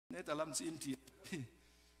แต่ลำซีนจี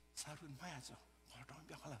สารุนไม่อาจจะขอร้องเ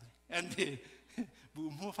บี้ยเขาเลยอันนี้บู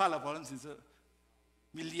มหัวฟ้าละบอลสิจะ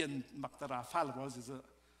มิลเลียนมักตราฟ้าละบอลสิจะ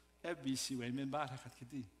FBC ไว้เมนบ้าทักคิด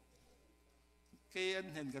ดีเกณ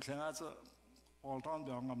ฑ์เห็นกันแล้วจะออลร้อนเ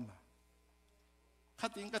บี้ยงำละขั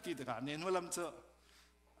ดอิงกติดกันเนี่ยว่าลำจะ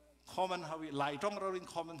common how หลายตรงเราเรียน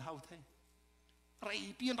common how ไทยไร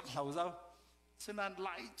เปลี่ยนรักเราเจ้าฉะนั้นหล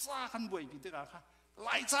ายจ้าขันบวยปีเตกะค่ะหล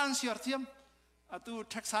ายจ้าเสียเทียมอะตู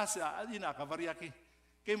เท็กซัสอะอินักบริยากี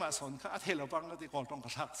เกมาสอนค่ะอะเทลบังก็ที่กอลตรงกร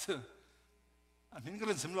ะทักเสืออันนี้ก็เ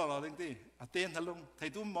รื่องสำรองเราเองที่อะเต้นทะลุงไทย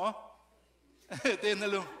ตุ้มหมอเต้นทะ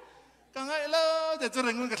ลุงก็ง่ายแล้วแต่จะเ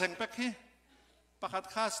ร่งมันกระแทงแป๊กให้ประคัด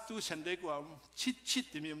ข้าสตูฉันได้กว่าชิด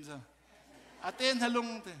ที่มีมั้งจ้ะอะเต้นทะลุง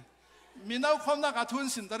มีน้าคนนักทุน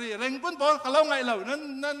สินตรีเร่งปุ่นบอกกับเราไงเรานั่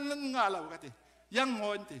นงาเราก็ที่ยังง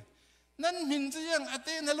อนที่นั่นหินจะยังอะเ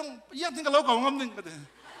ต้นทะลุงยังที่กับเราเก่างำหนึ่งก็ที่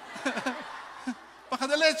ปาก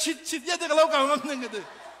กาเล่ชิดยัดที่เราเก่างำหนึ่งก็ที่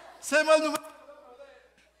เซมัน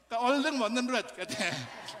ก็อัลเรื่องหมดนั่นเร็ดก็ที่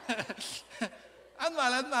อันมา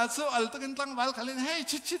แล้วมาสู้อัลตุกันตั้งวัลเขาเล่นให้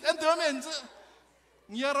ชิดอันตัวมันจะ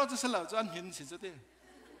เงี้ยเราจะสลับจนหินสิจะที่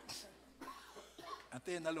อะเ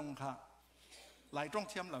ต้นทะลุงค่ะหลายตรง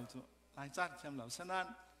เทียมเราจ้ะหลายจากเทียมเราฉะนั้น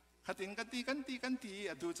ขัดติงกันตี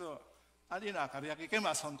อะดูจ้ะอันนี้นะการอยากให้ม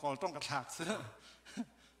าสอนกอลต้องกระถากซะ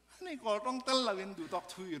นี่กอลต้องตั้งเราเองดูดอก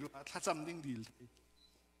ทุยรู้ถ้าจำดิ้งดีเลย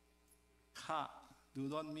ข้าดู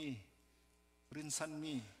ดอนมีรินซัน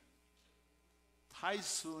มีไทย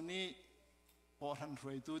สุนีพอทันร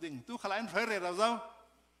วยตัวดิ้งตัวขลายรวยเเราเจ้า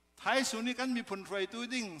ไทยสุนีกันมีผลรวยตัว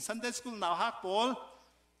ดิ้งซันเดย์สกูลหนาวฮักโปล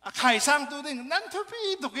ไข่สร้างตัวดิ้งนั่นทุกปี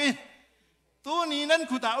ตุกี้ตัวนี้นั่น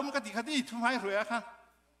ขุดเอากติกาที่ทุ่มให้รวยค่ะ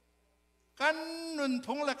กันนุนท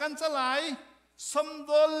งและกันจะไหลสม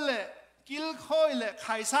ดุลและกิลคอยและไ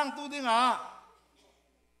ข่สร้างตัวดิ้ง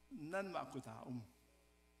นั่นมาขุดเอา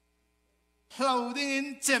เราดิ้ง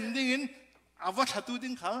เจ็มดิ้งอาวัตตัว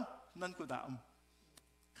ดิ้งเขานั่นขุดเอา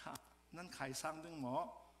ค่ะนั่นไข่สร้างดิ้งหมอ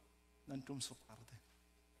นั่นจุ่มสุกอะไรเด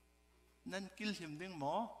นั่นกิลหิมดิ้งหม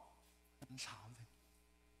อนั่นสาวดิ้ง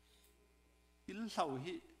กิลเหล่า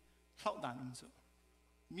ฮีเท่าด่านสุด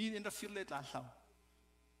มีอินทรีย์เล็ดละเท่า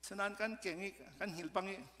ฉะนั้นกันเก่งอีกกันหิลปัง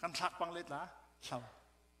อีกกันทักปังเล็ดละเท่า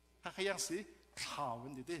ถ้าขยันสิเท่ากั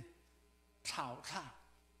นดิเท่าทัก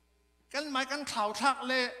กันหมายกันเท่าทัก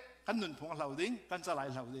เละกันหนุนพงเหล่าดิ้งกันจะไหล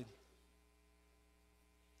เหล่าดิ้ง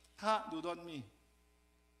ถ้าดูดอนมี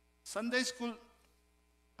Sunday School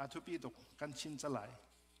อาทุปีตกกันชินจะไหล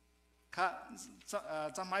ถ้า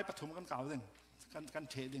จะไม้ปฐมกันเก่าดิ้งกัน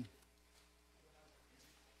เทดิ้ง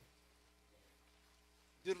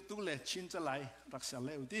จิรตุเล่ชินจะไหลรักษาเ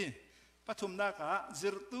ลี้ยวที่ปฐุมนักจิ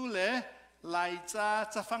รตุเล่ไหล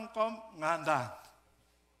จะฟังกอมงานด่าน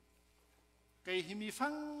เกยหิมีฟั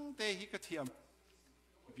งเตหิกระเทียม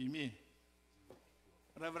ปีมี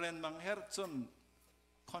Rev. บังเฮร์จน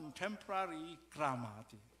contemporary grammar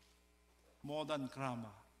ที่ modern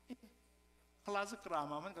grammar คลาส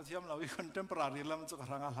grammar มันกระเทียมเราอี contemporary แล้วมันจะกระ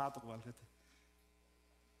ทั่งอาลาตกวันกัน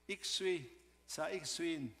อีกสวีสาอีกส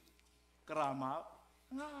วีน grammar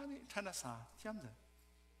งานนี่ท่านอาสาเทียมเลย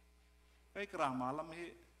ไปกรามาแล้วมี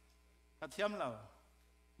กระเทียมเรา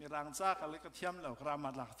มีรางจากอะไรกระเทียมเรากรามา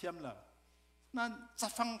หลักเทียมเรานั่นจะ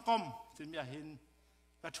ฟังกลมจะมีเห็น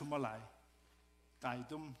กระชุมอะไรไก่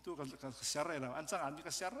ตุ้มตู้กับเสียเรเราอันสังอันมี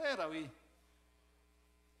กับเสียเรเราอี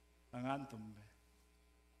งานตุ้มไป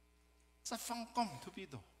จะฟังกลมทุบี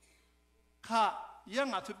โตข้ายัง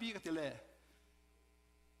อาทุบีกันทีเลย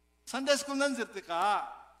ซันเดย์สกุลนั้นจิตติกา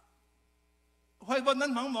หอยบดนั้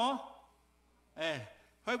นพังหมอ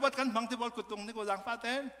หอยบดกันพังที่บดกุตุงที่กูจังฟ้าเ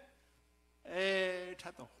ต้นชั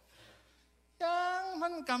ดตกยังมั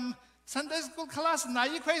นกำซันเดย์สกูลคลาสไหน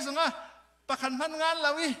ยี่ใครสังอ่ะประคันพันงานเร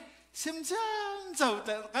าอีซิมจังเจ้าแ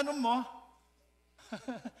ต่กันหมอ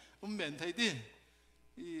เหม็นไทยดิ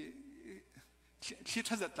คิด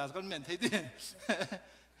ถ้าจะตัดกันเหม็นไทยดิ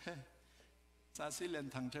ซาซิเลน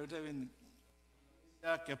ทางเทวดาวินย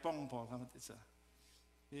าเก็บป้องพอครับที่จะ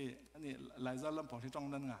อันนี้หลายเจ้าลำพอที่ต้อง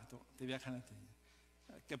นั่นงาตัวที่เวียขนาดนี้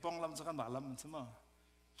เก็บป้องลำจะกันบาลำใช่ไหม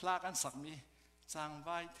พลากันสักมีจางใบ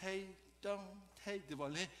ไทยจ้องไทยที่บอก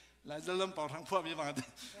เลยหลายเจ้าลำพอทั้งพวกมีบางที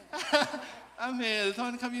อเมริกา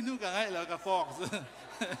เขามีนู่นกันให้เราก็ฟอกซะ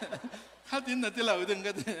ข้าตินแต่ที่เราดึง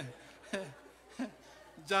กัน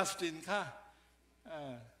จัสตินค่ะ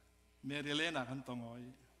เมริเลน่ะขันตรงอ้อย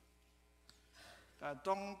ก็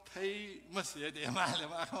ต้องไทยมาเสียเดี๋ยวมาเลย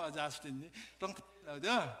มาเขาว่าจัสตินนี่ต้องเราเ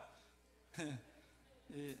ด้อ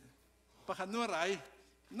ประคันนู่นไร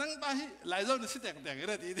นั่งไปหลายเจ้าเนี่ยสิแตกอะ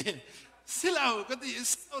ไรดีสิเราก็ดี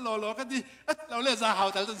สิเราก็ดีเราเรียกจะหา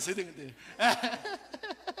แต่ต้นสิดึงดี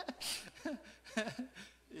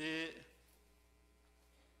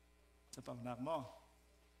จะปังนักมั้ง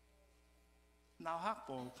นาวฮักโป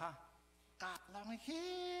ค่ะกาดเราไม่คิ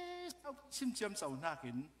ดเอาชิมเจียมเสาหน้า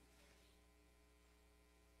กิน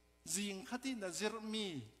จิงขัดที่น่าจะมี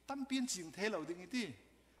ตั้มเปลี่ยนจิงเทเราดิ้งที่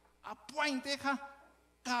อ่ะปอยเตะค่ะ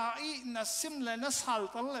กาอีน่าซิมเลยน่าสัล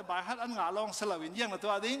ตันเลยบายฮัดอันงาลองสลับวินยังละตั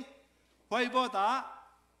วดิ้งไว้บ่ตา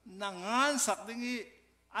นางงานสักดิ้ง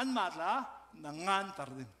อันมาละนางงานตัด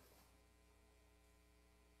ดิ้ง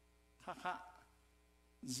ค่ะ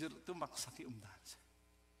จิรตุมักสักที่ดาน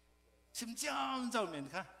ชิมเจ้าเจ้าเหม็น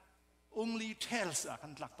ค่ะ only tells กั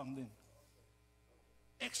นหลักปังดิ้ง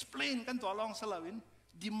explain กันตัวลองสลับวิน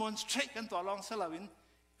demonstrate กันตัวลองสลับวิน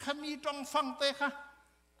ขมีต้องฟังเตะค่ะ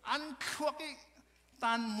อันขวก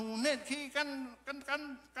ตันมูเนตที่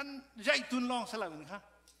กันใจตุนลองสลับวินค่ะ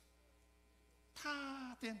ถ้า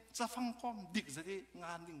เตียนจะฟังความดิกจะที่ง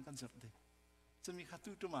านดิ้งกันเสร็จเลยจะมีค่ะ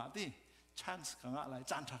ตู้ตัวมาที่ chance ขังอะไร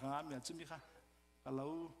จานถักงานเนี่ยจะมีค่ะเรา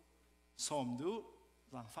สมดู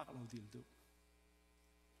หลังฟักเราดีดู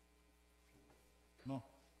เนาะ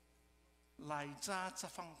ลายจ้าจะ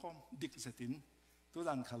ฟังความดิกจะตินตัว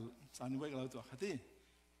ดันขันสารไว้เราตัวขัดที่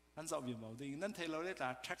ขันเจ้าเบียบเราดิ้งนั่นเทเราได้แต่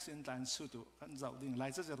tracks in line สุดตัวขันเจ้าดิ้งลาย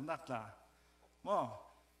จะจะนักละมั้ง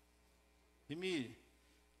ที่มี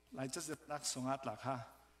ลายจะจะนักสงัดละค่ะ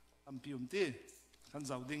ทำพิมพ์ที่ขันเ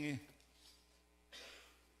จ้าดิ้ง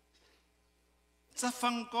จะฟั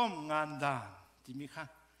งก้มงานด่านที่มีค่ะ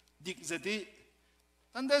ดิกจะดี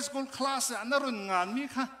ตั้งแต่สกูลคลาสอันนั้นรุ่นงานมี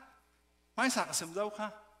ค่ะไม่สักเสมเจ้าค่ะ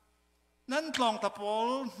นั่นกลองตะโพล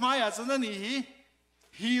ไม่อาจจะนั่นนี่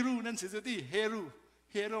ฮีโร่นั่นสิจะดีฮีโ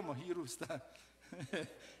ร่มาฮีโร่สตา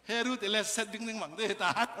ฮีโร่แต่เล็กเซตดิ้งหวังได้ต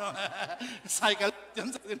าใส่กันจน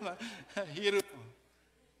จะขึ้นมาฮีโร่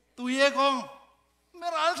ตัวเองก็ไม่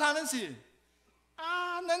รักทางนั้นสิ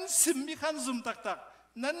นั่นสิมีขั้นซุ่มตัก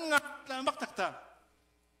นั่นงัดแล้วมักตัก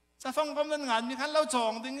จะฟังคำนั้นงานมีขั้นเล่าจอ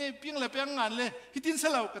งดิ้งเพียงเลยเพียงงานเลยฮิตินเส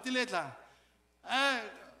ลากับที่เล็ดละ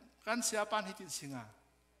กันเสียปานฮิตินสิงา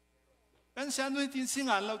กันเสียนุฮิตินสิง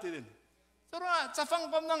านเล่าตีเด่นแต่ว่าจะฟัง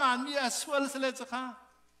คำนั้นงานมีสวลเสลจะค่ะ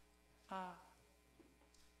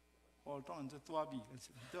โอ้ต้องอันจะตัวบีกัน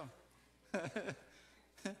สิตัว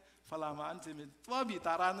ฟลามาอันจะมีตัวบีต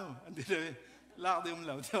ารานุอันนี้เลยลากเดิมเห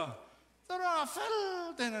ล่าเดียวแต่ว่าเฟล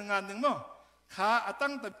แต่งานหนึ่งมั้งข้าตั้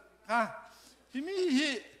งแต่ข้าที่มี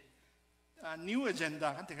new agenda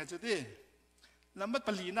กันแต่ข้าจะได้นับบัตรป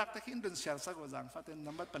ลีนักแต่ขึ้นเป็นเสียสักว่าจังฟ้าเป็น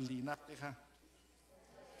นับบัตรปลีนักเลยค่ะ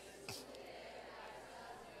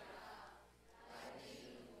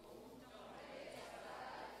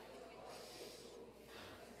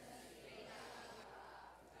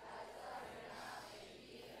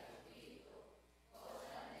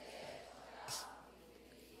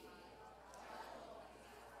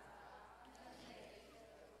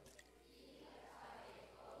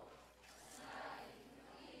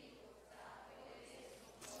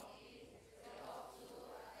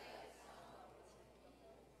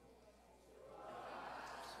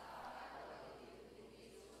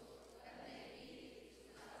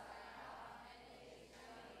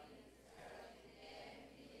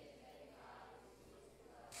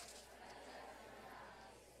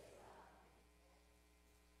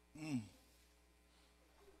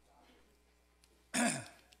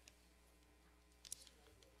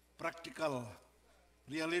practical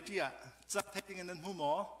reality จัดให้ยังนั้นหัวหม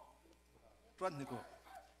อรันนี่ก็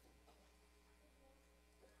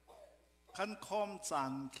ขันคอมจา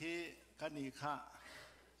นเคกันนี่ค่ะ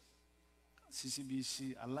CCBC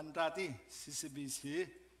อัลลันดาที่ CCBC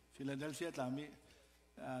ฟิลาเดลเฟียตามี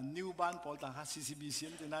นิวบานพอลตาค่ะ CCBC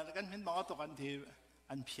มันนั่นกันเห็นบอกว่าตัวกันเท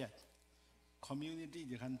อันเพียด community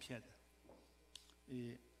ที่กันเพียด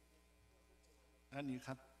อันนี้ค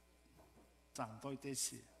รับจังตัวเต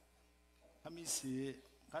สีถ้ามีสิ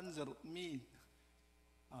กันจะมี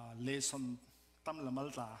เลสันตั้มละมัล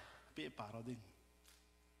ตาเป๊ะป่าเราดิ้ง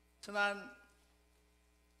ฉะนั้น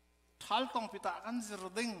ทัลตองพิตากันจะ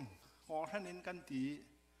ดิ้งขอท่านนินกันตี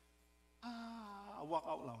วักเ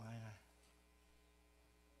อาเราไง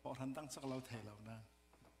ขอท่านตั้งสักเราเทเรานะ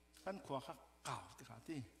กันขวาข้าเก่าที่ขา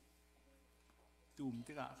ที่ตุ่ม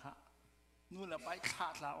ที่ขาข้านู่นละไปขา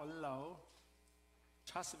ดลาอ่อนเรา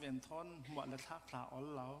ชาสเวนทอนหมดละทักลาอ่อน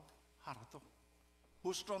เราหาตัว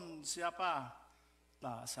ฮุสตันเสียป้าต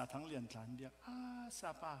าสาทั้งเรียนฐานเดียกเสี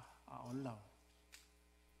ยป้าอ่อนเรา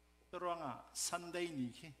ตัวงซันเดย์นี่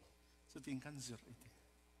คือสุดที่กันจุดอีก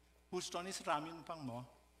ฮุสตันนี่สรามินฟังหมอ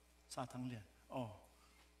สาทั้งเรียน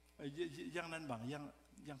ยังนั้นบาง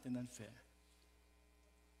ยังแต่นั้นแฝง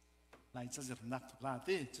หลายจะนักทุกลา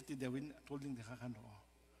ที่จุดที่เดวินทูลิงที่ข้าขันรอ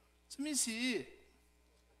จะมีสิ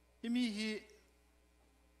มีฮี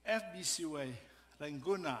FBCY แรง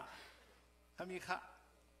กุน่ะถ้ามีค่ะ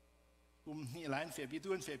กุมนี่หลายเฟปีตั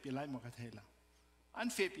วเฟปีหลายหมกเทละอัน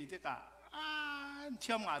เฟปีเด็กอ่ะเ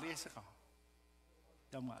ชื่อมอะไรสักเขา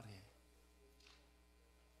เชื่อมอะไร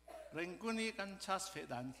เรื่องกุนี้กันชัสเฟ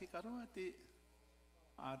ดันที่การว่าที่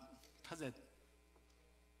ทัศน์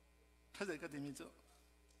ก็ที่มีจ้ะ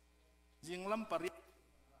ยิงลำปริ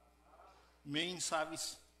เมนซาวิส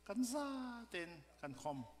กันซาเต็นกันค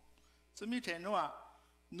อมจะมีเทนว่า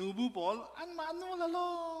นูบูบอลอันมานูละ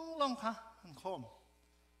ลองค่ะกันคอม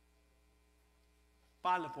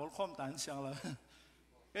ป้าเลยบอลคอมแต่อันเสียงเลย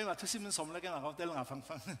แกว่าทุกสิ่งมันสมแล้วแกว่าเขาเต้นกับฟั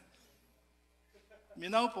งมี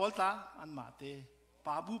น้าบอลตาอันมาเตะ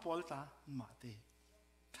ป้าบูบอลตาอันมาเตะ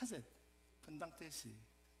ทัศน์พันดังเตสิ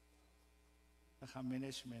นะครับ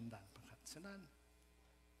management ด่านประคัดฉะนั้น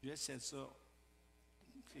ยูเอสเอส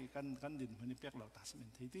คือกันดินมันนี่เปียกเราตัดสิน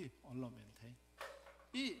ทีที่ออนไลน์เป็นที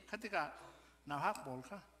อีขัดกันนาฮักบอล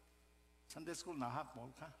ค่ะซันเดย์สกูลนาฮักบอล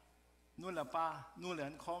ค่ะนู่นแหละป้านู่นแหละ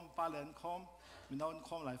อันคอมป้าแหละอันคอมมีน้องอันค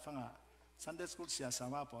อมหลายฟังอ่ะซันเดย์สกูลเสียสา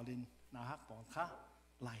มารถบอลินนาฮักบอลค่ะ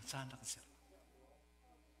หลายจานทั้งเสีย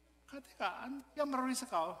ขัดกันอันยังไม่รู้สัก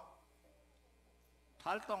เขา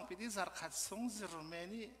ทัลตองพิธีสารขัดสงสิรเม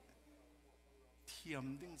นี่เทียม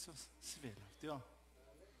ดิ้งสุดสิเวลเดียว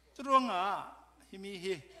จุดรวงอ่ะฮิมี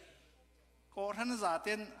ฮีก็ท่านจะเ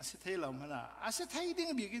ต้นอาศัยไทยเราเหมือนอ่ะอาศัยไทยดิ้ง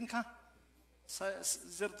บีกินค่ะ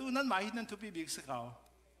จะตัวนั้นหมายถึงทุบบีกสักเขา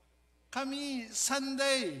ขามีซันเด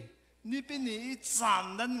ย์นี่เป็นนี่จาน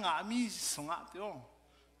นั้นงามีสงฆ์เดียว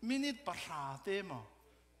มินิปราเตม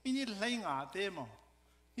มินิไหลงาเตม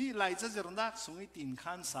นี่ไหลจะจะรุ่นดักสงฆ์ติน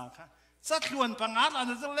ขันสักค่ะจัดล้วนปังอาอัน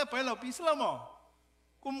นั้นจะเล่ไปเราพิสละมั้ง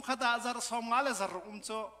กุมขดาจารสมงาเลจารกุมโจ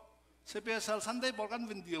เสเปเซลซันเดย์บอกกัน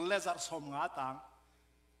วินดีลเลจารสมงาต่าง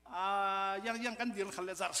ยังกันดีลขันเ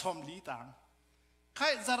ลจารสมลีต่างใคร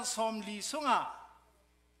จารสมลีสงะ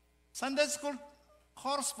ซันเดย์สกูลค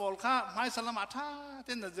อร์สบอลค่ะไม่สลามัท่าเ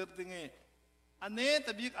ต้นจะดึงเงอันนี้แ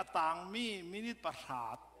ต่บิ๊กต่างมีมินิประหา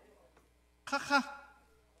รค่ะ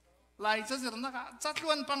ไล่จะจะนะคะจัดล้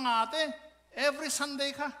วนปังอาเต้ every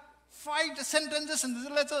Sunday ค่ะ 5 sentences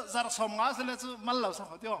นี่เลยจะจารสมงาสิเลยจะมันเหล่าสั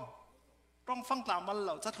กเดียวต้องฟังตามมันเห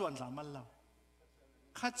ล่าจัดล้วนตามมันเหล่า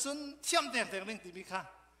ขัดจนเชื่อมแต่งเรื่องที่มีค่ะ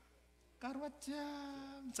การว่า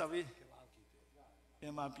จะวิ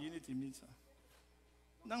มาปีนี้ที่มีจ้ะ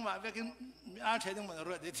นั่งมาเวกินมีอาเชต้องมันร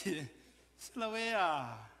วดได้ทีสลาเวีย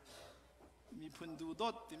มีพันดูด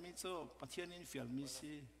ดที่มีจ้ะประเทศนี้ฟิลมี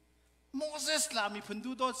สิโมเสสลามีพัน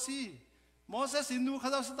ดูดดสิโมเสสอินดูข้า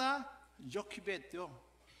ราชการยกขีเบ็ดเดียว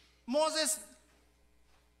โมเสส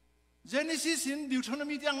เจเนซิสอินดิวทอน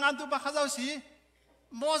มีที่งานตัวบ้าข้าราชการ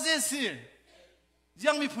โมเสส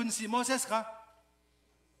ยังมีพันสิโมเสสค่ะ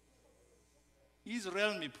อิสราเอ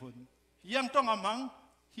ลมีพันยังต้องอามัง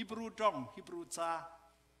ฮิบรูต้องฮิบรูจ้า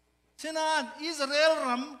ฉะนั้นอิสราเอลร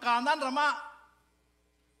ำการนั้นรำมา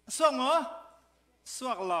ส่งเหรอ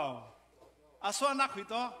ส่งเราส่งนักขุย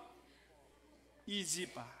โตอียิ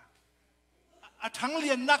ปต์ทั้งเรี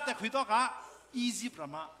ยนนักแต่ขุยโตกะอียิปต์ร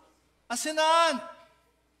ำมาฉะนั้น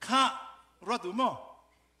ข้ารถดูมั้ง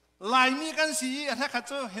ลายมีกันสิถ้าขัด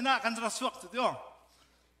จะเห็นกันจะสวกจุดเดียว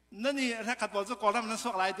นั่นนี่ถ้าขัดบอกจะก่อนนั้นส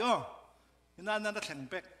วกลายเดียวเห็นนั่นแข่ง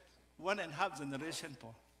เป็ก 1.5 generation พอ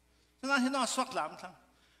ฉะนั้นเห็นว่าสวกหลามทั้ง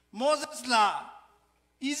โมเสสละ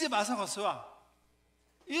อียิปต์อาศัยเขาสวก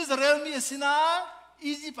อิสราเอลมีสินะ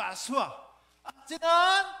อียิปต์อาศัยฉะนั้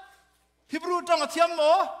นฮิบรูต้องเทียมโม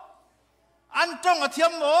อันต้องเทีย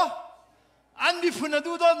มโมอันมีพุน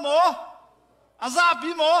ดูดอนโมอาซา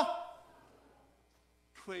บีโม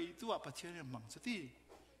ช่วยตัวประเทศนี้มั่งสักที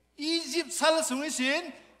อียิปต์สัลสุนิสิน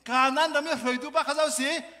การนั้นเราไม่ช่วยตัวบ้าข้าเจ้าสิ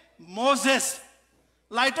โมเสส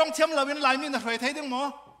หลายต้องเทียมเราเป็นหลายมีนะช่วยไทยดึงโม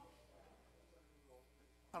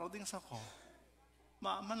เราดึงสักข้อ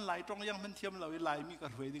มันหลายต้องยังมันเทียมเราเป็นหลายมีก็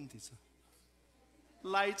ช่วยดึงที่สุด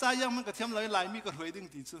หลายใจยังมันก็เทียมเราเป็นหลายมีก็ช่วยดึง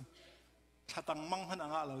ที่สุดถ้าตั้งมั่งพนัง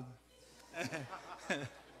เรา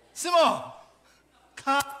สิโม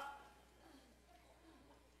ค่ะ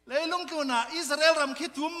เลยลงกูน่ะอิสราเอลรำคิด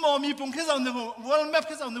ตุ้มโมมีปุ่งคิดเอาหนึ่งวอลแมป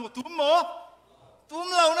คิดเอาหนึ่งตุ้มโมตุ้ม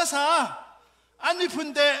เรานะสาอันมีพุ่น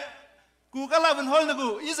เตะกูก็เล่าเป็นฮอลนะกู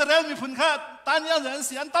อิสราเอลมีพุ่นข้าตานยังจะเ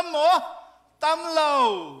สียนตั้มโมตั้มเรา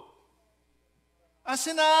อา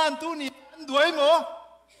ศินันตัวนี้ด้วยโม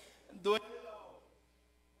ด้วย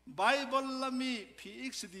ไบเบิลละมีพีเอ็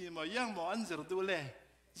กซ์ดีมายังโมอันจะดูเลย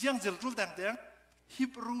ยังจะดูต่างๆฮิ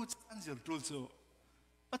บรูอันจะดูโซ่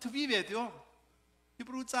อัฐวิเวทโยฮิบ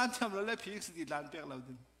รูจานทำแล้วพีเอ็กซ์ดีลานเปียกเรา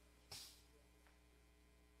ดึง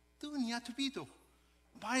ตัวนี้อัฐวิโต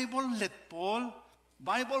ไบเบิลเล็ดบอลไบ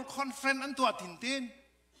เบิลคอนเฟรนซ์อันตัวตินเต้น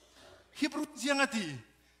ฮิบรูยังไง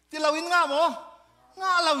ที่เราอินง่าโมง่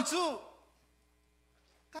าเราจู่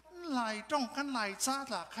กันไหล lại trong căn lại cha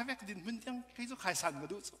là khai vẹt đình minh tiếng cái chỗ khai sản cái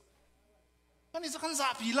đủ chứ cái này chỗ căn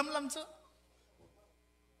giả phí lắm chứ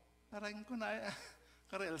anh có nói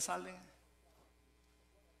cái này là sao lên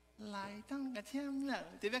lại trong cái thêm là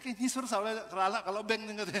thì vẹt cái hisor sao là cái lỗ beng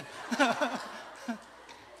nên cái thế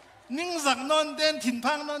ninh giặc non tên thìn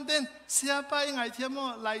phang non tên xia bay ngày thêm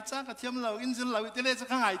mà lại cha cái thêm lâu in dân lâu thì lấy cho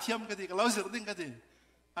cái ngày thêm cái gì cái lâu dự định cái gì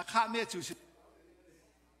khác mẹ chủ sự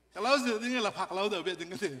cái lâu dự định là phạt lâu đầu biệt định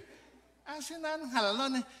cái gì xin anh hẳn là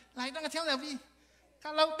này lại đang cái thêm là vì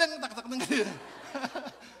cái lâu beng đặc định cái gì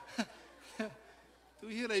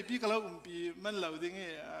tôi hiểu đây bị cái lâu cũng bị mình lâu thì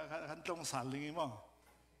nghe hắn trong sản linh mà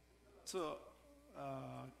so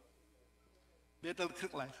biết được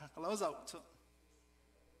khước lại cái lâu giàu so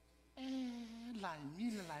lại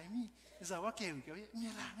mi giờ quá kiểu mi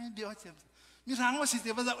rang điều chém mi rang mà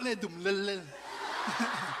xịt vào dạo lên đùng lên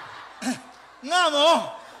ngã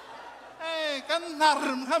mồ cái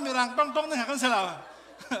nằm khá mi rang trong này cái sao nào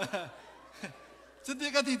chứ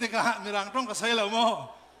cái gì cả mi rang trong cái sao nào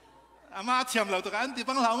mồ mà chém lâu tụi anh thì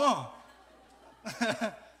bằng lâu mồ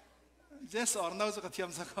yes or no cho cái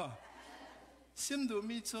chém sao có xem đủ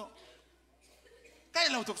mi cho cái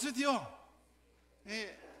lâu tụi chứ tiêu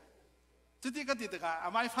chứ thì cái gì cả,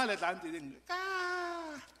 mai phải là làm gì đừng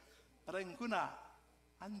cả, rằng cô na,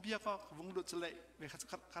 anh biết có vùng đất lại, về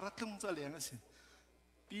cái rắc lông cho liền cái gì,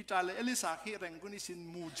 bị trả lại Elisa khi rằng cô này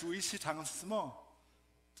xin mua chuối xin thằng small,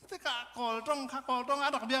 chứ cả cỏ trong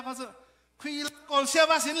ăn đặc biệt có sự, khi cỏ xe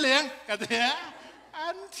ba xin liền, cái thế,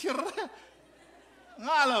 anh thiệt,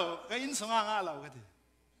 ngã lâu, cái in song ngã lâu cái thế,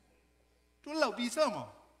 tôi lâu bị sao mà,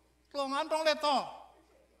 lòng ăn trong lẽ to,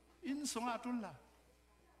 in song ngã tôi lâu.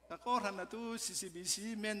 Cái câu rằng là tu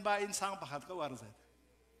CBC men ba in sang bạc cái vào rồi,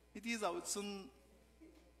 cái giờ xuân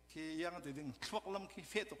khi yang thì đừng thuốc lắm khi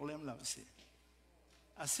phê tục lắm là gì,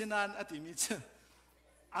 xin anh ở tìm chứ,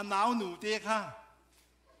 anh nào nụ tê kha,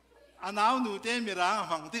 anh nào nụ tê mi rang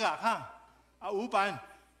hoàng tê cả kha, ủ bàn,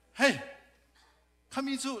 hey,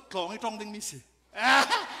 kami chú lòng cái trong đinh mi gì,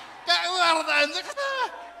 cái vào rồi chứ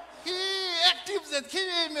khi active zet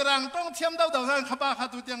khi mi rang trong thiam đâu đâu sang khapa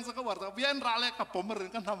khatu tiang sa kawar ta bian ra le ka pomer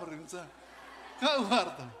kan tham ring sa kawar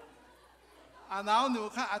ta anau nu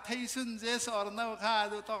kha attention yes or no kha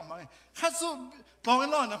du tong mai kha su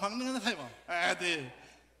long lo na phang nang thai ma de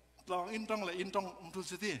long in trong là in trong tu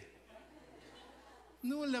ti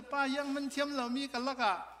nu le pa yang man thiam lo mi ka la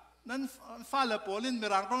ka nan fa le polin mi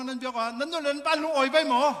rang trong nan bio ka nan nu len pa lu oi bai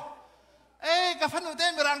mo cái phần đầu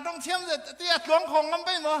tiên mình đang trong chiếm rồi tiệt luống khong lắm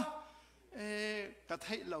bây mà cái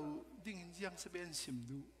thấy lâu đinh giang sẽ bên xìm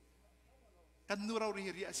du cái nu rau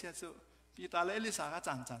ri ri asia số bị ta lấy lý sa cái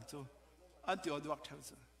chán số anh tiểu được theo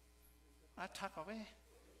số thắc cái vậy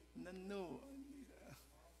nên nu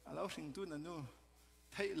lâu sinh tu nên nu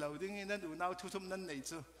thấy lâu đinh nên đủ nào thu thum nên này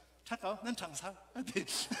số thắc cái nên chẳng sao anh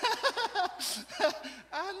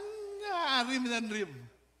rim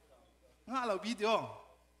ngã lâu bị tiêu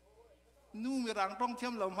nu mi rang trong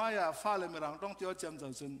thiam lom hai à pha le mi rang trong tiêu chém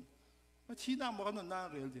giờ xuân, mà chỉ nam một cái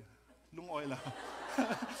nón rêu gì, lung oi là,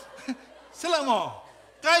 xem mò,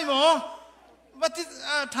 cái mò, vậy thì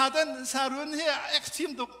thà tên sarun hi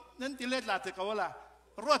extreme tục nên tỷ lệ là thì câu là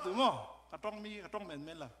ruột đúng mò, cái trong mi cái trong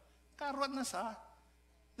men là, cái ruột nó sao,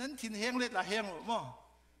 nên thìn hang lên là hang mò,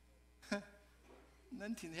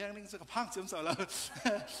 nên thìn hang nên sẽ cái phăng chém sợ là,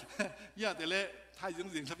 giờ tỷ lệ thay giống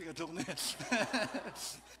gì sắp bị cái trong này.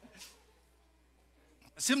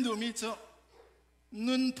 xemดูมีchỗ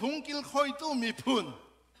nun thùng kil khoi tu mi phun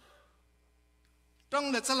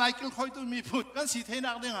trong lệ lại kil khoi tu mi phun cái gì thế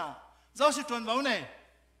nào đấy à giáo sư chuẩn bảo này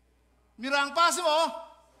mi rang pa xí mỏ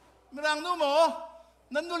mi rang nu mỏ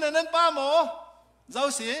nên nu lên nên pa mỏ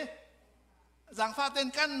giáo sư giảng pha tên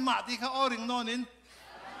căn mạ thìเขาring non nín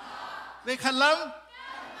về khăn lắm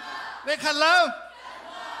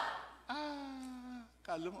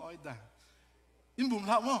cả lúng oi đà in bùm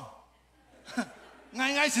thạo mỏ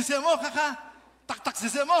ngay xí xí mò kha tắc xí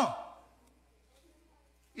xí mò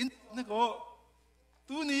in nó có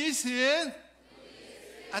tu ní xiên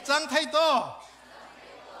trang thay to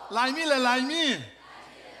lại mi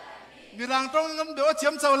mi rang trong ngâm đỗ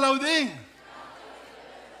chiếm sầu lầu đi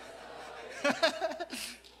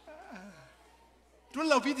trốn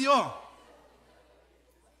lầu video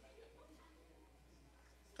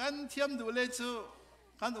kan thiam đủ lên chứ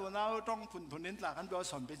kan đủ nào trong phun đến là kan đỗ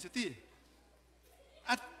sòn bên chứ ti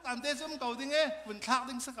anh tên chúng cầu tiếng nghe vun thác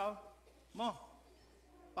tiếng sắc cầu mò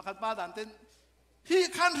và các ba đàn tên khi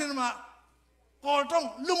khăn thì mà còn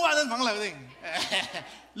trong lung hoa lên phẳng lời đình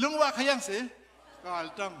lung hoa khai giang sĩ còn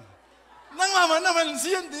trong năng mà mình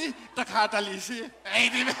xiên thì tất cả ta lì xí ấy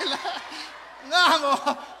thì vậy là ngã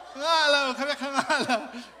mò ngã lâu khai biết ngã lâu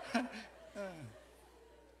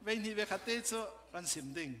เวนี่เวขัดเตจกันสิม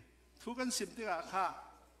ดิ่งทุกันสิมดิ่งอะค่ะ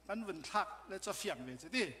กันวันทักและจะเฟียงเวจ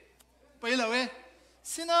ดิไปแล้วเว้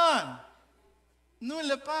สินอนนู่นเ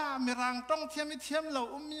ลยป้ามีรางต้องเทียมไม่เทียมเรา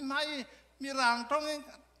มีไม้มีรางต้อง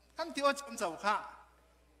กันที่ว่าจำเจ้าค่ะ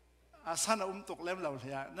อาสนะตกเล่มเราเล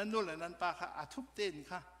ยนั่นนู่นเลยนั่นป้าค่ะอาทุบเต้น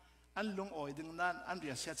ค่ะอันลุงอ่อยดึงนั่นอันเรี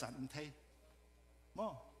ยกเสียจันทร์ไทยมั้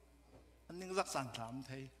งอันนึงรักษาถามไ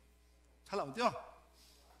ทยถ้าเราเดียว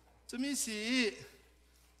จะมีสี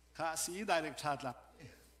ค่ะสีดิเรกชาติหลัก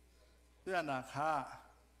เพื่อนนะค่ะ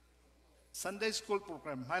Sunday School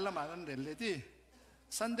Program ให้ละมานั่นเรียนเลยที่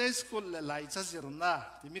Sunday School เลยไล่จะสิรนา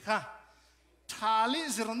ที่มีค่ะชาลี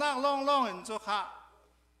สิรนาล่องเห็นจ้าค่ะ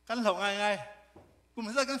กันหลงไงกลุ่ม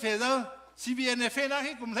เจ้ากันเฟซCBANA เฟนะใ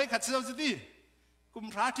ห้กลุ่มให้ขัดเจ้าสิที่กลุ่ม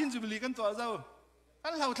พระทิ้งจุบลีกันตัวเจ้ากั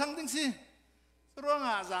นเหล่าทั้งดิ้งสิร้อง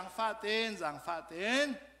จางฟาเตน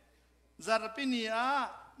จารปินีอา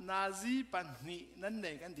นาซีปันนีนั่นเอ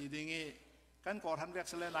งกันดีดิ้งกันก่อทันเวียก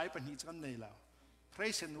เสลนายปันนีจะกันเนยแล้ว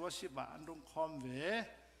Praise and Worship อันรุ่งคอมเว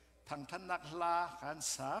ทางท่านนักลาการ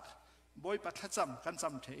สักบอยปัทจำกันจ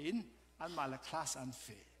ำเถินอันมาเลคลาสอันเฟ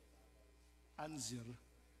อันซิร์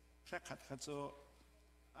แค่ขัดขัดโจ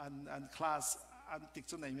อันคลาสอันติด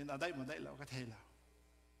จุดไหนมันได้หมดได้แล้วก็เทแล้ว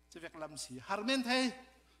จะเวียกลำสีฮาร์เมนเท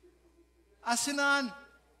อาศินัน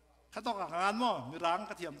ข้าต้องงานมั่งมีร่าง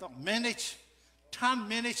กระเทียมต้อง manage time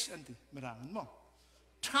manage อันที่มีร่างมั่ง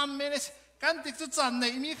time manage กันติดจุดจันไหน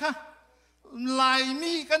มีค่ะลาย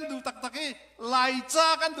มีกันดูตักกี้ลายจ้า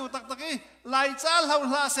กันดูตักกี้ลายจ้าเรา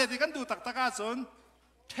ลาเสร็จกันดูตักจน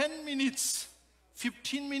10 minutes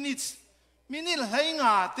 15 minutes มินิลให้ง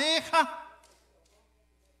าเตะค่ะ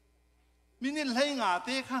มินิลให้งาเต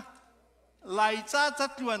ะค่ะลายจ้าจะ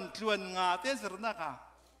กลวนงาเตะสรณะค่ะ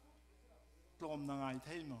ลมนางไอเท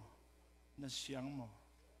มน่าเสียงมั้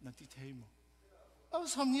น่าที่เทมเอา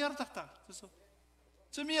สมเนียร์ตัก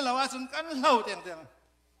จะมีเราว่าจนกันเล่าเตียง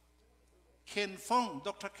เคนฟงด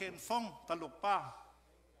รเคนฟงตลกป้า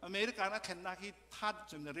อเมริกันนักเขียนนักที่ทัดเ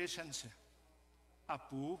จเนอเรชันเสียอา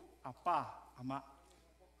ปูอาป้าอามา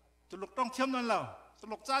ตลกต้องเทียมนั่นเราต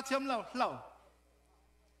ลกจ้าเทียมเรา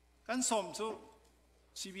กันสมสุ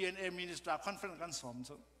CBANA Minister Conference กันสม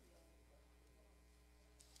สุ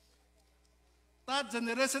ตัดเจเน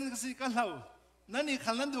อเรชันก็สิกันเรานั่นนี่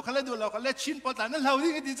ขันนั้นดูเราขันเล่ชินปอตานั่นเรา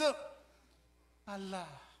ที่กันดีจ้ะอัลลา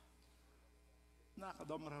น่ากระ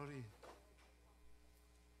ดมเราดิ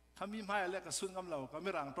ถ้ามีไม่อะไรก็สุ่นกับเราก็ไ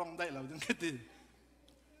ม่ร่างตรงได้เราจึงกันดี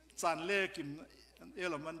จานเล่กิมเอ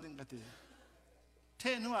ลมันจึงกันดีเท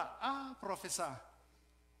นว่าprofessor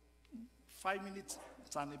 5 minutes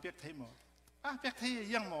จานนี้เปียกไทยหมอเปียกไทย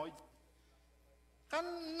ยังหมอกัน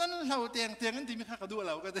นั่นเราเตียงกันที่มีข้ากระดูเ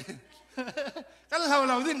ราก็ดีกัน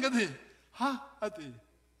เราดิ้นก็ดีฮะอะไร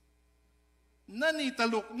นั่นนี่ต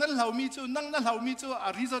ลกนั่นเรามีจู่นั่นเรามีจู่อา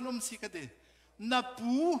ริซอนสิก็ดีนับ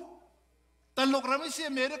ปูตลกเราไม่ใช่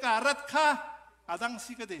อเมริการัฐค่ะอาดัง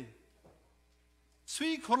สิก็ดีช่ว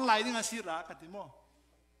ยคนไหลดึงอาศิระก็ดีมั้ง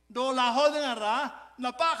โดลาฮอดึงอะไร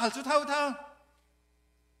นับป้าขัดสุดเท่า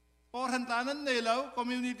พอทันตานั้นเนี่ยเราคอม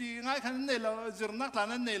มูนิตี้ง่ายขนาดนี้เราจรนักตา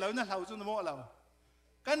นั้นเนี่ยเรานั่นเราจุนโม่เรา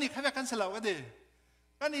กันนี่แค่กันเสลาก็ดี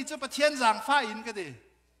กันนี่จะประเทศจางฟ้าอินก็ดี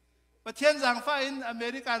ประเทศจางฟ้าอินอเม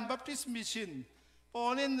ริกันบัพติสต์มิชชั่นพอ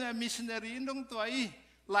เล่นมิชชันนารีตรงตัวอี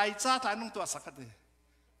ไล่จ้าตาตรงตัวสักก็ดี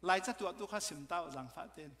ไล่จ้าตัวข้าสิมเต้าจางฟ้า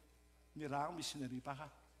เต้นมีร่างมิชชันนารีปะคะ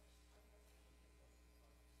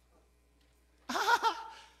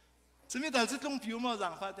จะมีแต่จะต้องผิวมาจา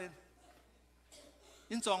งฟ้าเต้น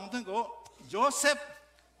อินจองถึงก็โจเซฟ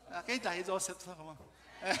ใครใจโจเซฟสักมั้ง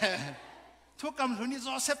ทุกคำทุนี้โจ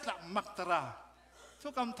เซฟละมักตราทุ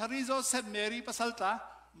กคำทารีโจเซฟเมรีปัสสัลตา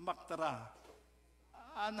มักตรา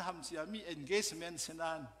อันทำเสียมี engagement เช่น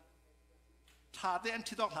นั้นถ้าได้อัน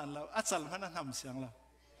ที่ต้องหันเราอาจารย์มันทำเสียงเรา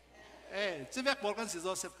จะแบกบอกกันสิโจ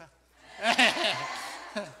เซฟค่ะ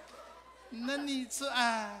นั่นนี่จะ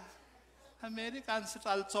อเมริกันสไต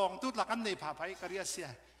ล์จองทุกหลักกันในผ่าไปกรียเสีย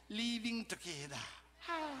living together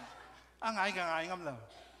ง่ายงั้นเรา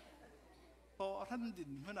พอท่านดิ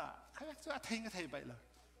นเมื่อน่ะเขาจะเทงก็เทไปแล้ว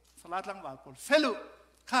สลัดลังบาดปนเฟลุ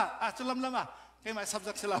ค่ะจะลำอ่ะแกไม่สับ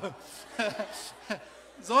จักเสลา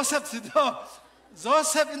โจเซฟสิโดโจ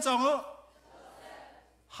เซฟอินจอง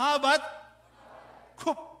ฮาร์วาร์ด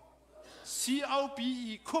คุป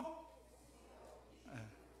CLBE คุป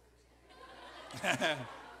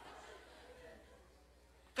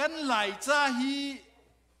กันไหลจ้าฮี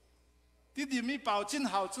ที่ดีมีเป่าจิน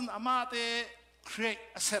หาวจินอามาเตเครก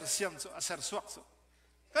อาเซอร์เซียมจูอาเซอร์สวักจู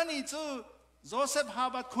กันนี่จูโจเซฟฮา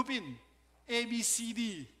ร์วาร์ดคุปิน ABCD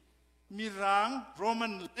มีร่างโรมั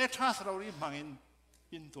นเลทราสเรารีมัง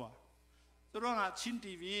อินตัวตัวงาชิน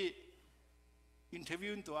ทีวี อินเทอร์วิ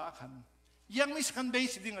วตัวขันยังไม่สักเบ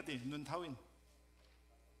สดิ้งอะไรนุนทวิน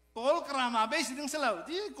กอลกรามาเบสดิ้งเสลา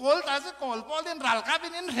ที่กอลตาจะกอลพอเล่นรัลกับเป็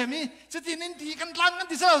นอินเฮมิจะที่นินทีกันลังกัน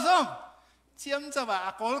ที่เสลาซ้อมเจียมจะว่า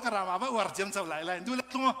กอลกรามาว่าอวดเจียมจะไหลดูเล็ก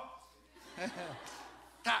ลง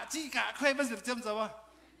กะจีกะใครเป็นสิเจียมจะว่า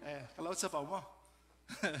เราจะเฝ้ามั้ง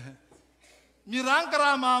มีร่างกร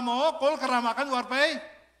ามาโมกอลกรามากันอวดไป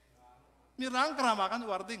มีร่างกรามากันอ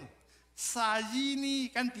วดดิ้งสายนี้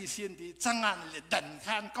กันตีเสียนตีจังงันเลยดัน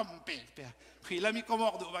ขันก็เปะเปะคุยแล้วมีก็บอ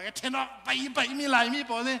กดูว่าเทนอไปมีลายมี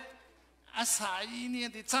ปอเลยอาสายนี้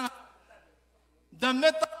ตีจังดันเม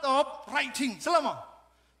ตัดออฟไรทิงใช่ไหม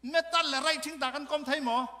เมตัดและไรทิงต่างกันก็ไทยหม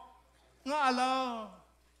อง้าแล้ว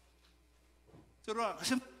จะรู้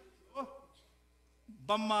ว่า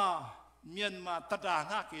บัมมาเมียนมาตัด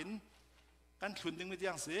หน้ากินกันทุนดึงไม่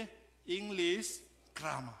ยังสิอังกฤษกร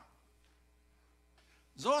ามา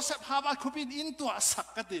โจเซฟฮาบาคุปินอินตัวสัก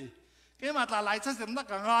กันดีแกมาตาไล่ซะเสร็จนั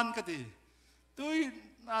กงานกันดีตุย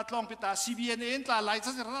ลองไปตา CBANA ตาไล่ซ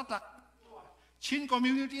ะเสร็จนักชินคอม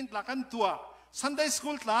มูนิตี้ตากันตัว Sunday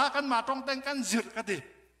School ตากันมาตรงเต็งกันจิตกันดี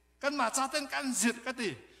กันมาจ้าเต็งกันจิตกันดี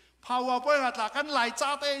PowerPoint ตากันไล่จ้า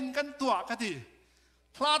เต็งกันตัวกันดี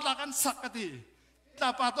พลาดตากันสักกันดีตา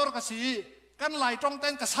ปาตอร์กันสีกันไล่ตรงเต็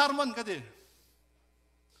งกับซาร์มันกันดี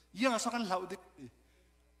ยังสักกันเหล่าดี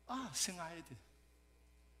เสียงไงดี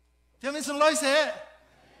จะมีสิ่งลอยเส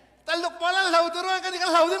แต่ลูกบอลนั้นเราตัวกันที่กั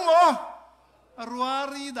นเราดิ้งหมอรัว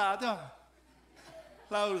รีดาเจ้า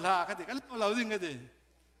เราลากันที่กันเราดิ้งกันที่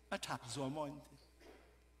อาถักสัวมอน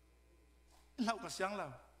เราก็เสียงเรา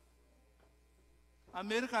อเ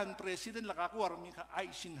มริกันประธานาธิบดีหลักว่ามีค่ะไอ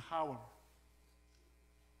ซินฮาวเวอร์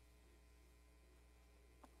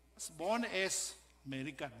born as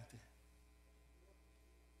American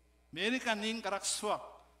อเมริกันนิ่งกระรักสวก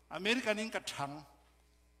อเมริกันนิ่งกระชัง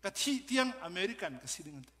กะที่เตียงอเมริกันกะสิ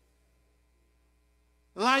ดึงกัน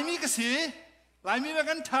ลายมีกะสิลายมีเว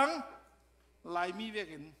กันทั้งลายมีเว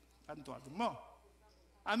กันตัวถึงมั้ง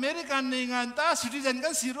อเมริกันในงานตาสิทธิเจนกั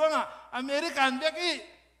นสิร้องอ่ะอเมริกันเบกี้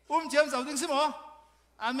เจียมเจ้าดึงสิมั้ง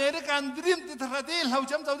อเมริกันดรีมติดทะเลเราเ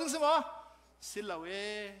จียมเจ้าดึงสิมั้งสิเรา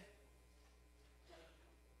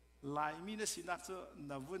ลายมีเนี่ยสินักจะ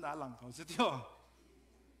นับวันน่าหลังเขาจะเที่ยว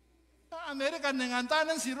อเมริกันในงานตา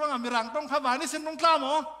นั้นสิร้องมีรังต้องขับวานี่สินต้องกล้าหม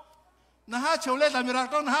อนะฮะเชียวเล่แต่มีรัง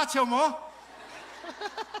ต้องนะฮะเชียวหมอ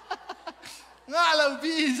ง่าเรา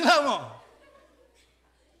บีใช่หมอ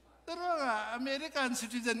แต่ร้องอเมริกันซิ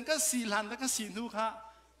ติเซนก็สี่ล้านแล้วก็สี่นุค่ะ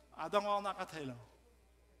ดองอนักก็ไทยเรา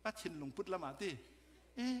ก็ชินหลงพุทธละมาตี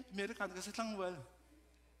อเมริกันก็สิทั้งวัน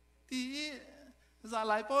ที่จะ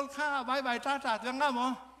หลายปอลค่าใบจ้าจังง่าหมอ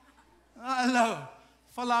เรา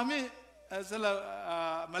ฝรั่งมีจะเรา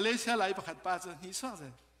มาเลเซียไหลประคัดป้าจะนี่ซ้อเล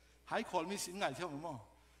ยหายคนมีสิ่งไงเท่ามั้ง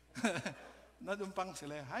นั่นดุมปังเสีย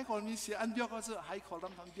เลยหายคนมีเสียอันเบียก็จะหายคน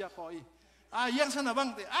ทำเบียก็อียังสนะบ้าง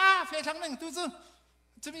แต่เฟทั้งนั้นตู้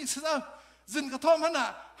จะมีเสื้อจินกระทอมมันน่ะ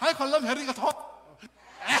หายคนล้มเฮริกระทอม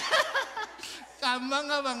การมัง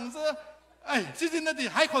บางเสื้อจริงๆนั่นดิ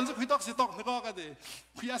หายคนจะคุยตอกสิตอกนึกก็กันดิ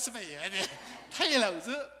คุยอาสเปย์เนี่ยไทยเราเ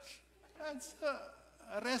สื้อ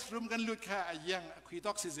เรสรูมกันลุดค่ะยังคุยต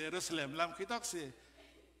อกสิเจรูซาเล็มลำคุยตอกสิ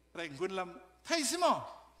แรงกุนลำไทยสิมั้ง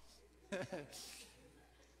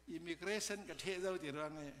อิมิเกรชันกับเทเจ้าที่เรา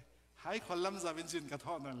ไงหายคนลำจะเป็นจินกระท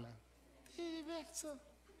อนั่นแหละที่เบ็กซ์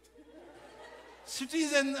ซิติ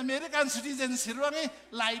เซนอเมริกันซิติเซนสิเราไง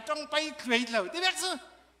ไหลต้องไปเกรดเราที่เบ็กซ์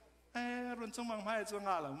รุ่นจงบางไพ่จง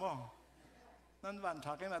อาเรามั้งนั่นวัน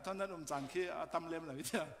ถักให้มาท่านนั้นจันคือตำเล็มเลยเ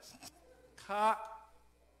ถอะข้า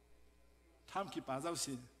ทำกี่ป่าเจ้า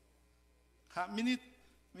สิข้ามิ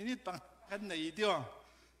นิตังกันไหนเดียว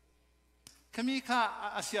ขมีข้า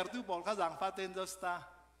อาเซียร์ดูบอกข้าจังฟาเตนเจ้าสตา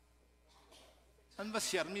อันว่าเ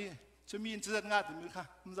สียร์มีจะมีอินเทอร์เน็ตงาถึงมือข้า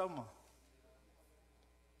ไม่เจ้าหมอ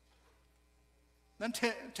นั่น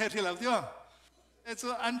เทที่เราเดียว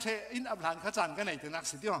อันเทอินอับหลานข้าจังกันไหนถึงนัก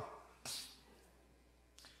สิเดียว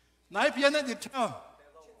ไหนเพียงนั่นดิเท่า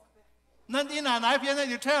นั่นอีน่าไหนเพียงนั่น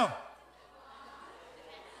ดิเท่า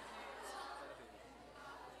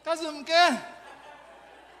ก็ซึมเก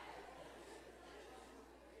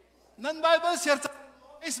นั่นไบเบิลเสียร์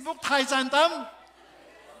เฟซบุ๊กไทยจันทร์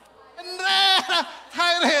อันแรกไท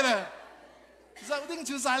ยเลยนะจะดิ้ง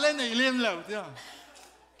ชูสายเล่นในเลี้ยมเหล่าเดียว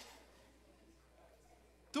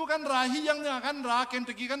ทุกกันราฮิยังเนี่ยกันราเคน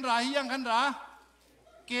ตุกีกันราฮิยังกันรา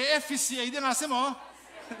KFC ไอ้เดียงอาเซมอ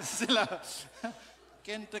สิละ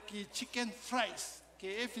Kentucky Chicken Fries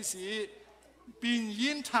KFC ปีน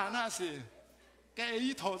ยินฐานะสิแกอี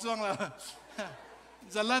ถอดจ้วงละ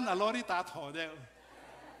จะเล่นอลอริตาถอดเดียว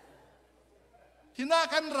ที่หน้า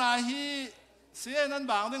กันราฮีเสียนั้น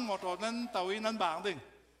บางดึงหมดนั้นเตาอีนั้นบางดึง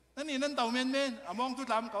นั่นนี่นั่นเต่าเมนมองทุ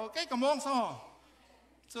ลำเขาแกก็มองซ้อ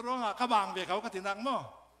จะร้องขบางเบเขาก็ถึงนักมั้ง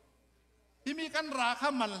ที่มีกันราคา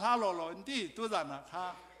มันลาหล่อๆที่ตัวนั้นนะคะ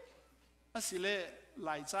สิเล่หล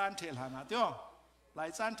ายจานเทลหานาเดียวหลาย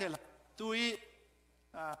จานเทลตุย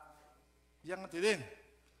ยังติดเอง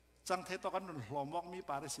จังเทตกันหลอมบอกมี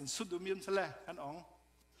ปาริสินสุดมีมเสลกันอ๋อง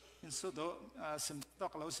อินสุดสิมตอ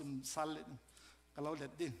กเราสิมสัลก็เราเล็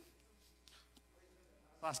ดดิน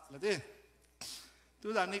ปัสเล็ดดิตัว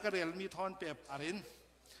นี้ก็เรียลมีทอนเปียบอาริน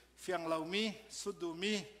เฟียงเรามีสุด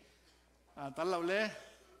มีแต่เราเล่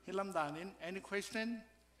ฮิลัมดานิน any question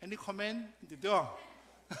any comment ติดตัว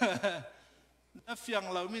นั่นเฟียง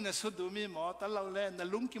เรามีนะสุดมีหมอแต่เราเล่น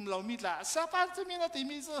ลุงกิมเรามีละสาปาจะมีนะติ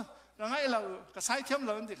มีซะแล้วไงเราก็ใช้เทียมเร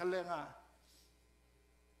าติดกันเลยอ่ะ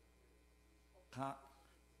ค่ะ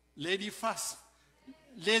lady fast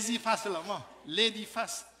lazy fast หรอมั้ง lady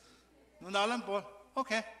fast นู่นเอาลัมปอโอเ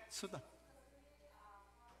คสุดอ่ะ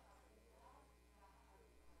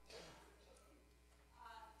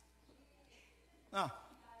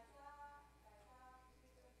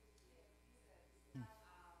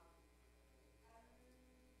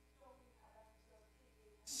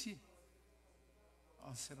สิอ๋อ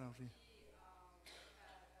เสร็จแล้ว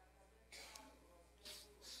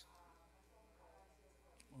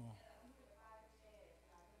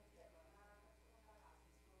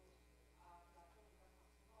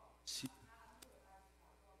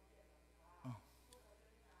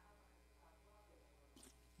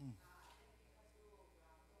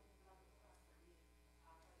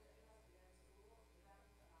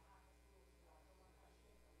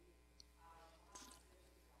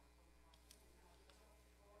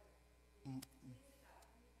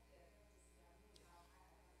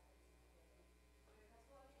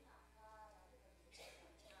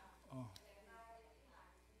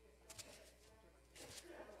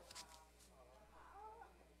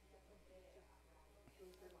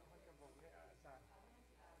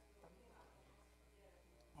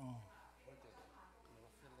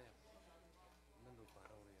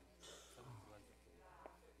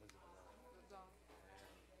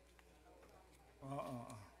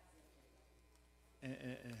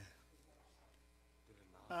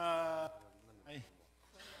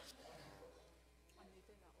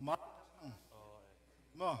มัด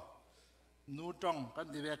มั้งนูตรงกัน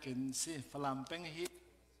ที่เรียกกันสิฝรั่งเป็นฮิต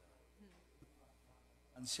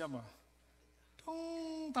อันเชื่อมั้ยต้อง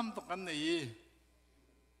ทำตกกันนี่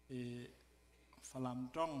ฝรั่ง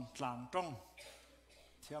ตรงหลังตรง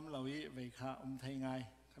เชื่อมเราอีเวค่าไทยไง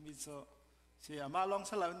ขมิโซเสียมาลอง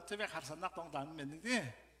สลับจะไปขัดสนักตรงต่างเหมือนที่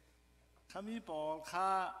ขมิบอกค่า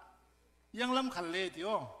ยังล้ำขันเลยทีโอ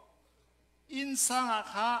อินสังอา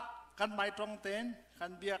คากันไม่ตรงเต้นกั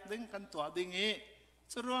นเบียกดึงกันตัวดึงนี้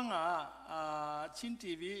จะร้องชิน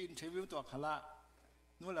ทีวีอินเทอร์วิวตัวขละ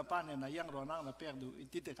นู่นละป้าเนี่ยนะยังรอนั่งละเปียกดูอิน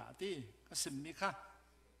ติเตกาตีก็สิมีค่ะ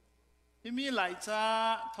มีหลายจ้า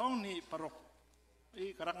ท้องนี่ปรกอี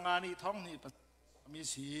กรังงานนี่ท้องนี่มี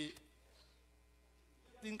สี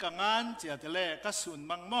ดิ้งกับงานเจียเตเล่ก็ส่วน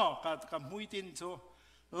บางหม้อกับมุ้ยตินโซ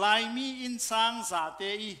ลายมีอินสังสาเต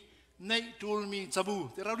อีในทูลมีจับู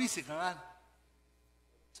ที่เราดิสิงาน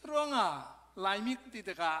จะร้องลายมีติดต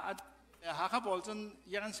ะกาหาข้าบอลจน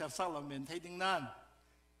ยังเสียสักเราเหม็นไทยดิ้งนั่น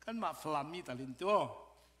กันมาฟลามมีตะลินตัว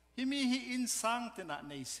ฮิมีฮิอินสังเตนะใ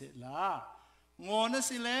นเสลางอน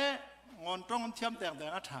สิเล่งอนตรงเทียมแต่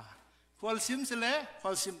งอัฐาควอลซิมสิเล่ควอ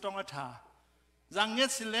ลซิมตรงอัฐาจังเง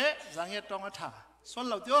สิเล่จังเงตรงอัฐาส่วน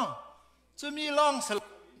เราตัวจะมีลองสิ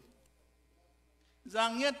จัง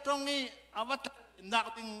เงตรงนี้อาวัตนัก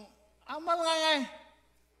ดิ้งอามัลไง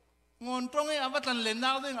งอนตรงนี้อาวัตเล่นนั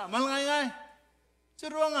กดิ้งอามัลไงจะ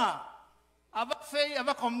ร้องอาวัตเฟย์อา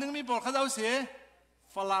วัตคมดิ้งมีบอกเขาเสีย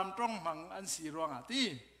ฝรั่งตรงมังอันสีร้องที่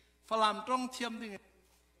ฝรั่งตรงเทียมดิ้ง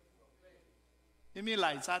มีหล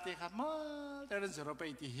ายชาติครับมาแต่เรื่องจะเราไป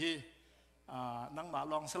ที่นังมา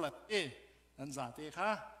ลองสลับนั่นชาติค่ะ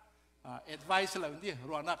advice เราที่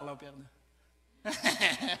รัวนักเราเปียกนะ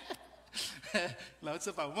เราจะ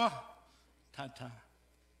บอกว่าท่า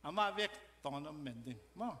อามาเวกตอนนั้นเหม็นดิ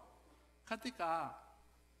มั้งคติกา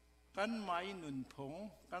กันไม้หนุนผง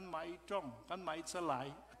กันไม้จ้องกันไม้สลาย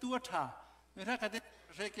ตัวท่าไม่ถ้าคติ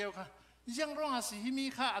เรเกียวค่ะยังร้องอาศัยมี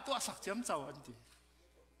ค่ะตัวสักเจียมเจ้าอันที่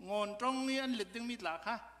งอนตรงนี้อันเล็ดดึงมิดหลัก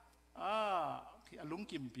ค่ะที่ลุง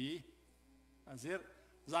กิมปีเสีย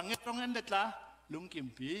จังเงตรงอันเล็ดละลุงกิม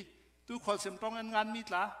ปีตัวคนเสียมตรงอันงานมิด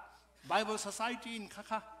ละ Bible Society น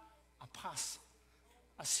ค่ะa pass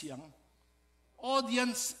เสียง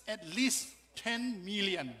audience at least 10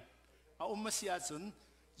 million มาเสียจน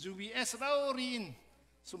UBS เราเรียน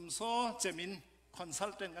สมโซเจมิน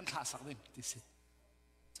consultant กันขาสักเรื่องที่สิ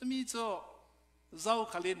จะมีโจ เจ้า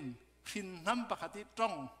ขลินพินน้ำปกติจ้อ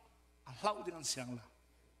งเล่าดิ้งเสียงละ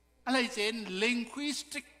อะไรเจน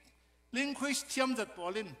linguisticเทียมจัดปอ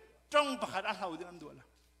ลินจ้องปกติเล่าดิ้งตัวละ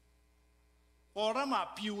พอเรามา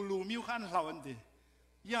ผิวลูมิวขันเล่าอันเดี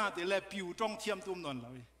ยาเดี๋ยวเลยผิวจ้องเทียมตุ้มนนเล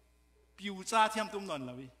ยผิวจ้าเทียมตุ้มนนเ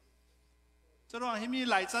ลยจะรอให้มี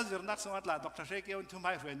หลายจ้าจนนักสมัติละดร.เชคเกลทุ่มใ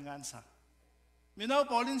ห้เพื่อนงานสักมีน้อง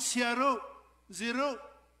ปอลิน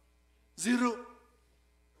zero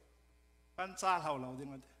ปัญจาเล่าดิ้ง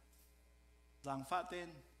อันเดียจังฟ้าเต้น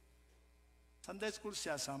Sunday school เสี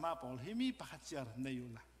ยสามาปอลให้มีปากเจอในอยู่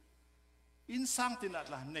ละอินสังตินัด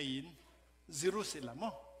ละในอิน zero สิละ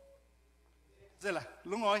มั้งเจละ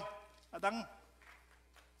ลุงอ้อยดัง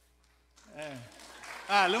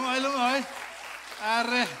ลุงอ้อยอะ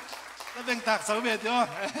ไรแล้วเป็นตักสาวเบียดย่อ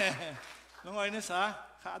ลุงอ้อยนี่สา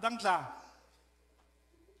ขาดังจ้า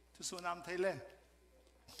ทุสุนามไทยเลย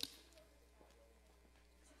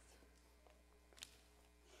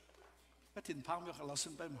ก็ถิ่นพังเมื่อเรา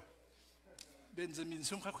ซึ่งไปมาเบนจามิน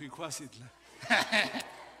ซุ่มข้าคุยควาสิทธิ์ละ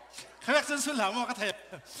ข้าแรกจนสุดหลามก็เทป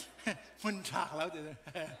มันฉากแล้วเดี๋ยว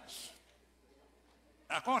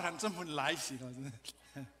ก็ทันจะมันหลายสิเรา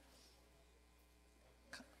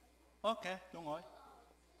โอเคลุงอ้อย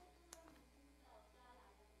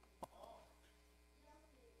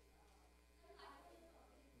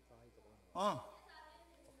อ๋อ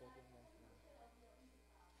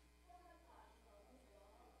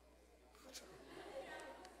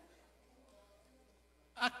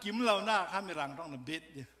กิมเราหน้าข้ามีรังต้องเบ็ด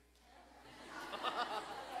เดียว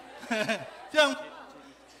ยัง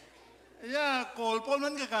โกลปนมั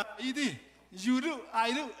นก็อีดียูดูไอ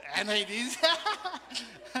ดูอะไรดี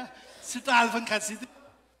สไตล์ฟันขัดสิ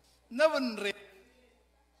นั่นวันเร็ว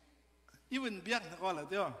อีวันเบียกก็แล้ว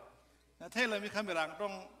เดียวเท่เรามีข้ามีรังต้อ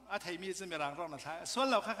งไทยมีจะมีรังต้องนะท้ายส่วน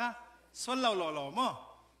เราค่ะส่วนเราหล่อมั้ง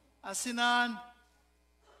สินาน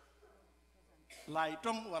ลายตร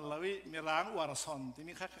งวันละวิมีรางวารสอนที่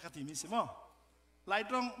มีข้าที่มีสิมั้งลาย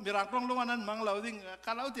ตรงมีรางตรงลงวันนั้นมังเราดิ้งก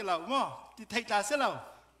ารเราที่เรามั้งที่ไทยตาเสียเรา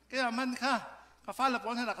แกมันค่ะข้าฟ้าเราป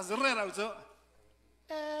นให้เราก็จะเรื่อยเราเจอ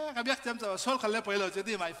ข้าเบียกจำจะโซ่ขันเล็บไปเราจะ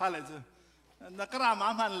ที่ไม่ฟ้าเลยเจอนักรามา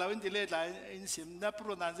มันเราอินทิเลตายอินสิมนับป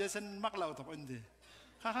รุนันเจสันมักเราทุกอินทิ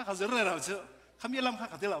ข้าก็จะเรื่อยเราเจอข้ามีลำข้า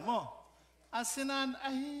ที่เรามั้งสินานไ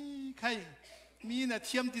อ้ใครมีน่ะเ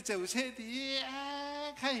ทียมที่เจ้าเชตี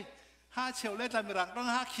ใครหาเฉียวเล็ดลายมีรังต้อง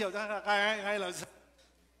หาเขียวจะไงเรา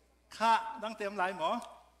ข้าดังเต็มหลายหมอ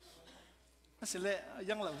นั่นสิเละ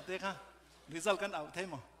ยังเราเตะค่ะรีซัลกันเอาเท่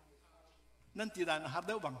หมอนั่นตีดานฮับเ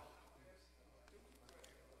ดาบัง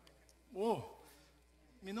โอ้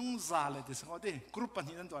มีน้องซาเลยที่สกอตกรุ๊ปปัน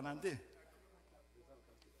หินันตัวนั้นดิ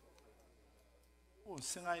โอ้เ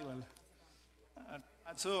สียงไงวะ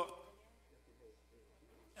อันโซ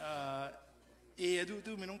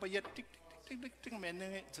ดูมีน้องไปยัดติ๊กเมนนึ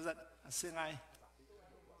งจะจัดเสียงไ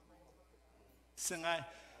ง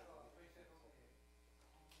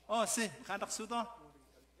อ๋อสิการตักสุดต่อ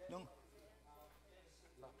น้อง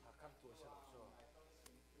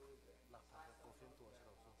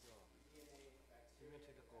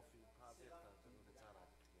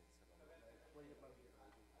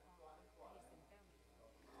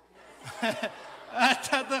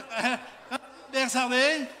ถ้าตักเด็กสาวเล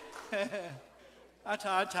ยอาช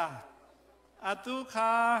าตุข้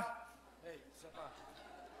า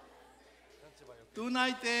ตูนา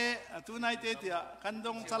ยเตเดียกันด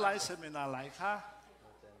งจะไล่เซมินาไล่ค่ะ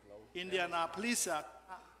อินเดียนาพลิส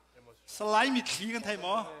สไลด์มิดทีกันไทยหม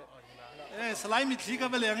อสไลด์มิดทีกัน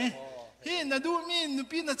ไปเลยนี่ฮีน่าดูมีนุ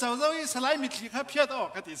ปีน่าเจ้าสไลด์มิดทีครับเพียรออก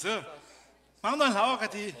กันทีเสือมังนนหาออกกั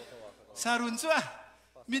นทีสารุนซัว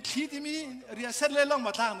มิดทีที่มีเรียเซตเล่ลงม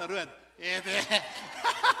าทางนรกเด้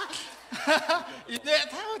อีเด้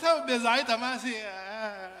เท่าเบสายทำมาสิ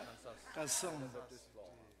กระส่ง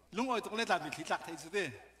ลุงอ้อยตรงเล่นตามมิดทีหลักไทยสุดเด้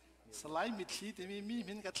สไลด์มิดทีที่มี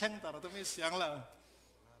มินกระแทงแต่เราต้องมีเสียงแล้ว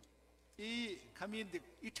ขามีดิก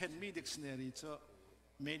เทนมีดิกชันนารีจ้ะ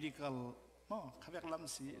medical มั้งข้าเรียกล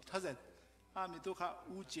ำสีท่าเจ็ดมีตัวข้า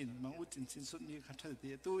อูจินมังอูจินสินสุดนี้ข้าท่าเจ็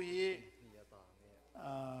ดตัวฮี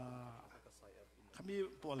ขามี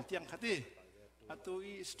ปอลเตียงข้าที่ตัว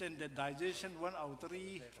ฮี standardization วันเอาตรี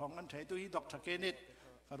ท้องกันใช้ตัวฮีดร.เกเนต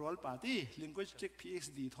การวอลปาร์ตี้ linguistic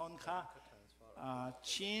PhD ทอนข้า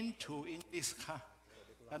change to English ค่ะ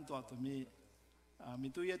กันตัวมี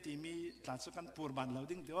ตัวยัดมีตัดสุกันปูร์บันเรา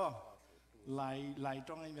ดิ้งตัวลายต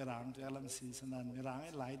รงไอ้เมรังจะลำสีสนันเมรังไ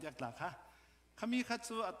อ้ลายเด็กหลักค่ะขามีขัด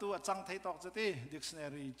ตัวจังไทยตอกจะตี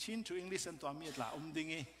dictionary change to English ตัวมีหลักดิ้ง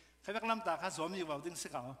ไอ้ใครเป็นลำตาข้าสวมอยู่ว่าดิ้งสิ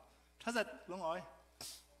เขาถ้าจะลงอ้อย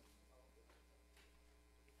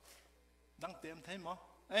ดังเต็มไทยมั้ง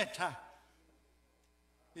ใช่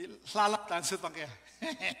นี่ลาลับการสุดบังแก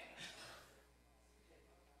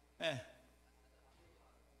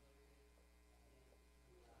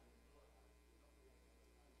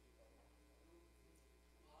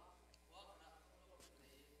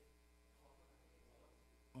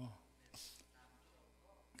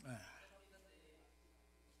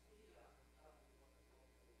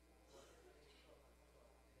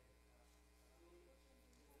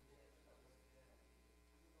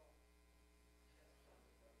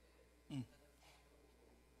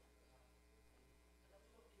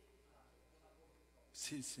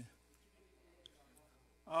สิ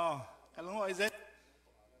อ๋อกำลังว่าไอ้เจ็ด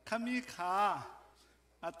ขมีขา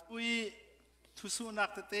อัดอุยทุสุนั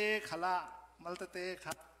กเตะขละมัลเตะ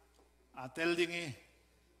ขัดเตลดิงี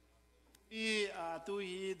อีตุย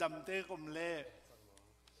ดำเตะกลมเล่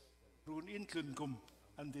รูนอินคืนกุม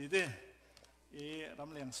อันดีเด้ร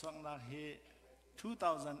ำเลียงสวงนักเฮ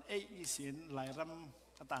2008อีสินหลายร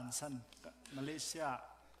ำกตันสันมาเลเซีย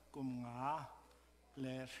กุมงาเล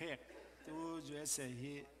เรกตัว USA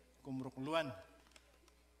ฮีกุมรุกล้วน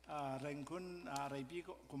เร่งคุณอะไรพี่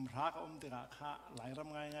ก็กุมรักติระค่ะหลายร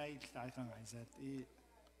ำง่ายๆหลายครั้งไอ้เจ้าที่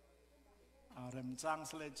เริ่มจ้าง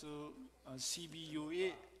สเลจู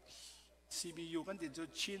CBU กันที่จู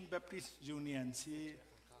ชิน Baptist Union ที่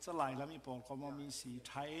จะหลายแล้วมีปอลก็มีสีไ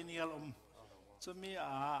ทยนี่ก็จะมี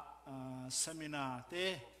เซมินาเต้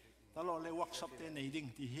ตลอดเลยเวิร์กช็อปเต้ในดิ่ง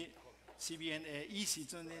ที่ CBANA อีสิ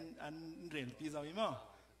จนอันเรียนปีเจ้าอีมั้ง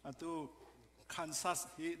ตัวคันซัส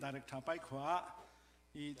ที่ดีเรกทางไปขวา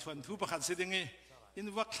อีทวนทูประคันสิ่งนี้อิน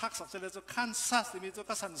วักทักสักเสร็จแล้วคันซัสที่มีตัว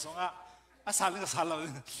กษัตริย์สองสารก็สารเรา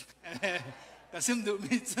ก็ซึ่งดู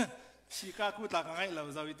มีชิคาโกตากง่ายเรา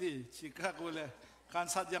จะวิธีชิคาโกเลยคัน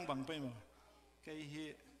ซัสยังบังไปมั้งแค่ที่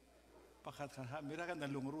ประคันข้ามีรักกันแต่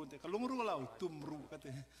ลุงรู้แต่ก็ลุงรู้เราตุ่มรู้ก็แ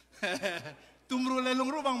ต่ตุ่มรู้เลยลุง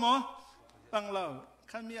รู้บังมั้งบังเรา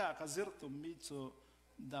ข้ามีอาการซิร์ตุ่มมีโจ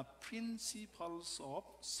the principles of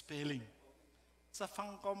spelling จะฟัง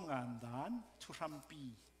กอมงานด้านทุรำปี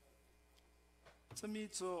จะมี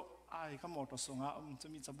โจไอ้ขโมยตัวสงฆ์จะ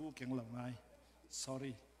มีจับบูเก่งเหล่าไง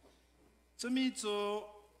sorry จะมีโจ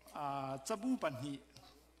จับบูปัญหี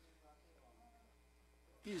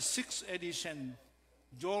ที่ 6th edition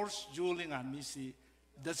George Julian มีสิ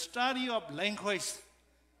the study of language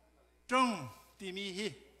ตรงที่มี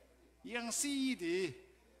ยังซีดี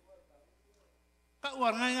ก็ว่า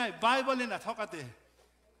ง่ายๆ Bible เนี่ยทอกกันเด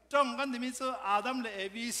จงกันที่มีส่วนอาดัมและเอ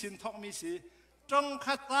วีสินทอกมีสิจง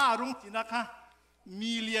ขัดตารุ่งที่นักฮะ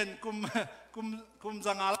มิลเลียนกุม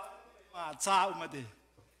จังอาลจ้าอุมาเด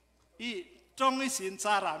อีจงอีสินจ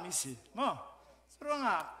ารามีสิมั้งส่วน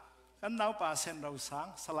อ่ะกันเอาป่าเส้นเราสัง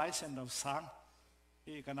สไลด์เส้นเราสัง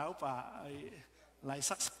อีกันเอาป่าไหล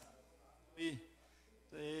สักอี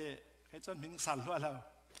ให้จนถึงสั่นว่าเรา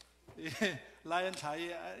ลายอันไทย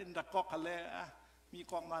อินดักกอกกันเลยมี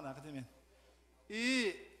กอกมาหนักที่มัน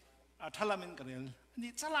ทัลลามินกันเลย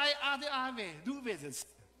นี่จะไล่อาเวดูเวส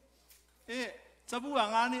จะบู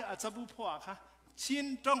งานนี่จะบูพ่อค่ะชิน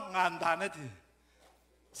ต้องงานด่านนั่นที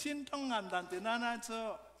ชินต้องงานด่านที่นั่นนะจะ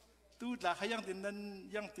ดูหลักยังตินนั้น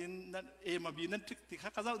มาบีนั้นที่ข้า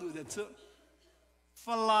ก็จะดูเด็ดจะฟ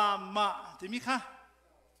ลามาที่มีค่ะ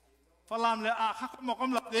ฟลามเลยข้าก็บอกก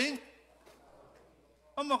ำลังเอง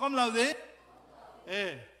บอกกำลังเอง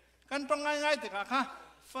กันต้องง่ายๆแต่ค่ะ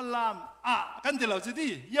ฟลามกันที่เราจะดี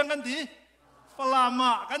ยังกันที่ฟลามา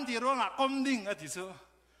กันที่ร้องคอมดิ้งที่สุด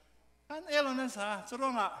กันนั่นซะจะร้อ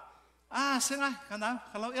งเสียงกันนะ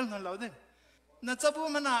กันเรานั่นเราเด้น่าจะพูด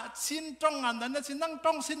มันชินจ้องงานนั้นชินนั่ง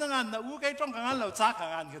จ้องชินงานนะอู้ไกจ้องงานเราจ้า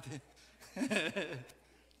งานกันที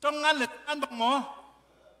จ้องงานเลยงานบอกหมอ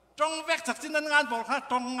จ้องแวกจากชินงานบอกค่ะ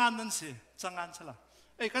จ้องงานนั้นสิจ้างงานใช่หรอ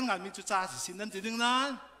กันงานมีจุดจ้าสินนั้นที่ดึงนั้น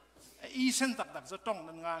อีเส้นตักจะจ้อง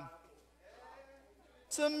นั้นงาน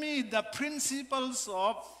จะมี the principles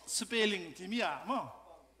of spelling ที่มีมั้ง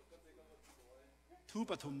ทุ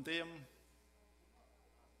ปฐุมเต็ม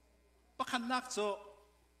ประคันนักโจ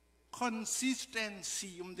consistency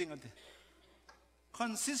ดิ่งกันเถอะ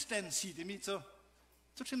consistency ที่มีโจ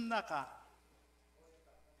ทุกทีมนัก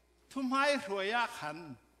ทุ่มให้รวยขัน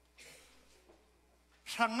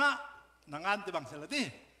ช่างงานที่บางสิ่งละที่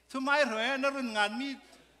ทุ่มให้รวยนั่นรุ่นงานมี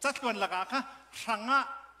จัดวันละค่ะช่าง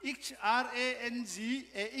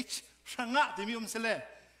HRANGAH ช่างที่มีเสล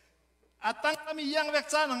ตั้งมียังเวก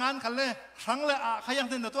จ้างานขันเลยช่างเลยขยัง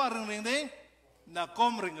เดินตัวเริงเด้งนักก้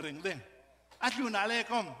มเริงเด้งดูน่าเล่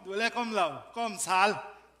ก้มดูเล่ก้มเราก้มสาล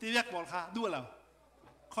ที่เวกบอกค่ะดูเรา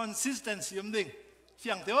consistency เด้งเพี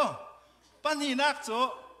ยงเดียวปัญหานักโจ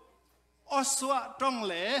อสวะตรงเ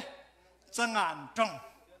ล่จะงานตรง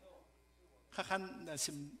ข้าขัน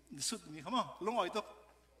สิมสุดนี่เขามั้งลงอ้อยตก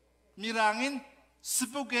มีรางอิน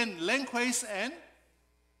spoken language and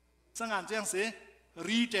สังหาร这样子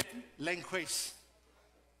written language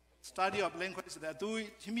study of language แต่ตัว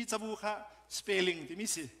ที่มีจับุค่ะ spelling ที่มี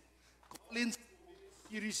สิเล่น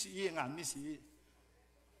ยีริสีงานมีสิ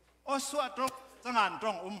โอ้สวดตรงสังหารตร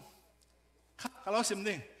งข้าเราสิม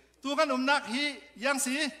นึงตัวกันนักฮียัง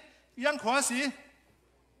สียังขวาสี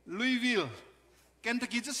ลุยวิลเคนตัก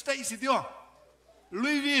กี้จะสเตย์สิเดียว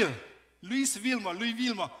ลุยวิลมาลุยวิ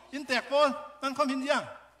ลมาอินแตกปอนมันความเห็นยัง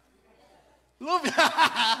รูป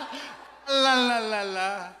ลา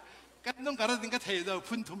กันต้องการดิ้งกันเทเดา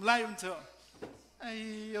พุ่นทุ่มไล่มันเถอะไอ้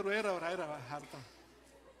รวยเราไรเราหาตัว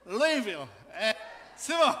ลุยวิลใ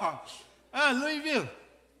ช่ไหมลุยวิล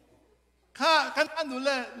ข้ากันอันดูเล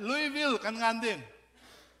ยลุยวิลกันงานเด่น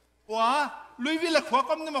ว่าลุยวิลละขวา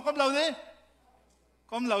ก้มนี่มาก้มเราดิ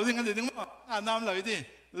ก้มเราดิกันเด่นมั้งน้ำเราดิ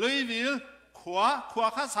ลุยวิลขวา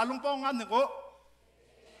ข้าสารลงป้องงานหนึ่งก็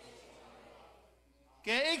เก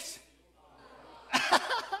อ็กซ์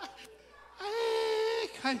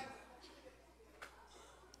ใคร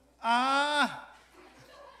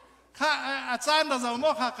ข้าอาจารย์เราจะม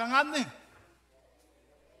องข้ากันงานนี่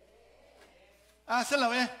เสร็จแล้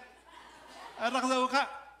วรักเราค่ะ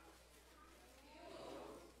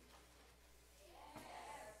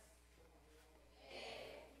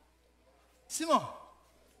สิมั้ง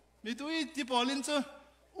มีตัวที่พอลินซู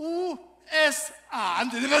US อัน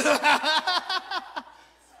เดียวกัน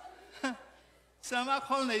สมัครค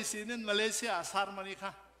นในสินมาเลเซียสารมันนี่ค่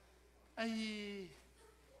ะไอ้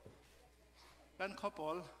กันขบว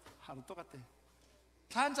นหาตัวกันเตะ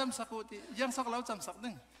ท่านจำสักทียังสักเราจำสักห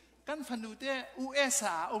นึ่งกันฟันดูเตะ US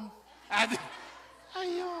อันเดียวไอ้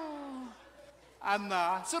ยอันน่ะ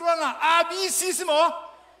สุดว่าไง ABC สิมั้ง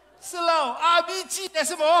สลาว RBG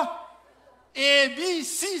สิมั้ง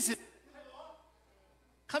ABC สิ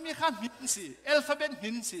ข้ามีข้ามินสิอัลฟาเบตมิ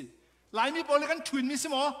นสิหลายมีโปรเลยกันทวินมิสิ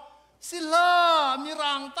มั้งสิล่ะมี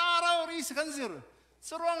รังตาเราริสกันสิ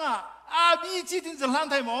สุดว่าไง RBG ถึงจะลัน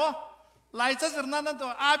ไทยมั้งหลายจะจะนั่นตัว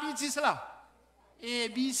RBG สิล่ะ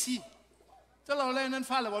ABC จะเราเล่นนั้น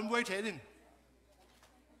ฟ้าเลยวันบวยเทดิน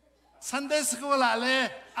Sunday School ละเลย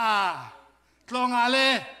กลองอะไร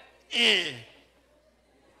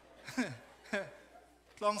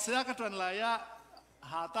ลองเสียกันจนเลย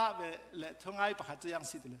หาตาเวลทงไงประคัตยัง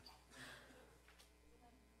สิเลย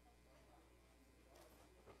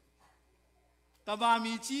ตาบา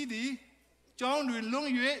มีจีดีจงหนุนลง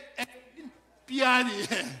อยู่เปียดี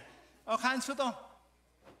เอาขันสุดต่อ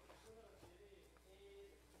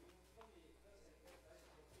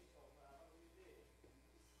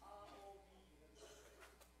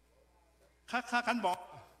ข้าขันบอก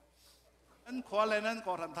อันขออะไรนั้น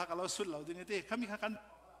ก่อรันทักเราสุดเราดึงที่ข้ามีข้ากัน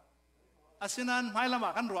อาศินันไม่ละมา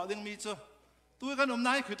กันรัวดึงมีจ้ะตัวกันน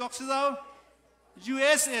ายคือตอกสิเจ้า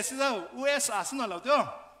USA สิเจ้า US อาศินันเราเจ้า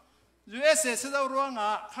USA สิเจ้ารัวงะ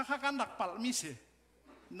ข้ากันดักปัลมีเส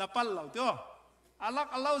นับปัลเราเจ้าอาลัก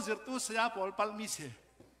อาเล่าจิตตัวเสียปอลปัลมีเส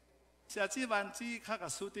เสียจีบันจีข้ากั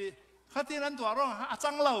บสุติข้าที่นั้นตัวร้องอา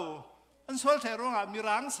จังเราอันส่วนเทร้องมี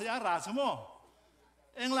รังเสียราชโม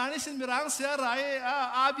เอ็งหลานนี่สิมีรังเสียไร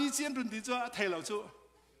RBG รุ่นที่จะเทเราจู่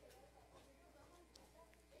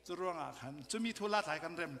จะร้องขันจะมีธุระถ่ายกั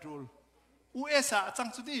นเริ่มจูล US จัง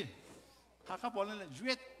สุดที่หากเขาบอกเลย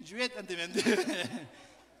US อันเดียวกัน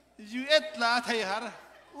US ลาไทยฮาร์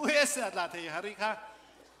US ลาไทยฮาริค่ะ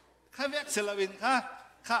ข้าเวกเซลวินค่ะ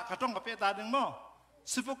ข้ากระต้องกับเปตาดึงมั้ง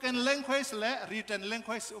spoken language และ written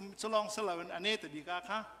language จะลองเซลวินอันนี้แต่ดีกว่า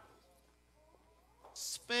ค่ะ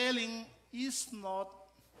spelling is not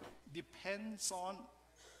depends on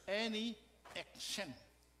any action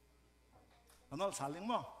นั่นสาลิง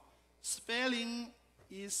มั้ง spelling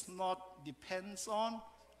is not depends on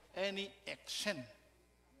any action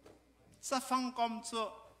สัฟังคำจะ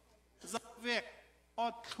จับเวกอ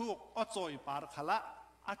ดทุกอดจอยปาร์ขละ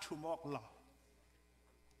อัชุมอกละ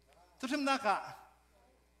ทุกท่านนัก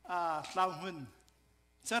สาวหุ่น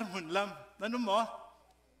เจ้าหุ่นลำนั่นมั้ง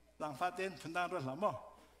หลังฟาเต้นพุ่นดังด้วยละมั้ง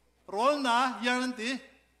ร้อนนะยังนั่นตี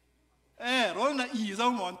ร้อนนะอีเจ้า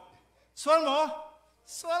หมอนส่วนมั้ง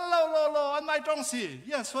ส่วนเราอันไม่ต้องสิ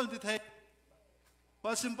ยังส่วนที่ไทยพอ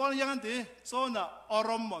สิมปอนยังนั่นตีส่วนน่ะอาร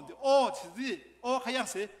มณ์มันตีโอ้ที่โอ้ขยัน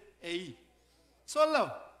สิส่วนเรา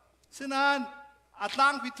ฉะนั้นอัตลั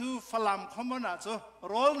งพิทูฝรั่งคอมมอนน่ะจ้ะ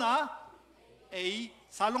ร้อนนะ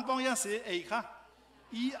สารลงปองยังสิค่ะ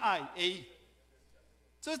EIA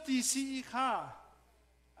จะที่สิค่ะ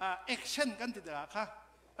action กันติดอะค่ะ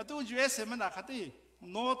ตัว US มันอะค่ะที่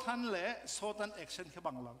โน้ตันเล่โซตัน action แค่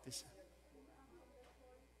บังเราที่สิ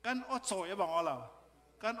กันอดโซ่บังเรา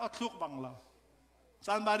กันอดทุกบังเราส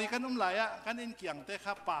ารบารีกันลายกันอินเกียงเตะ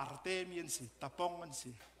ค่ะปาร์เตมีนสิตะปองมัน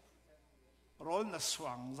สิ ร้อนน่ะส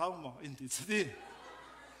ว่างเจ้าหมออินทิสติ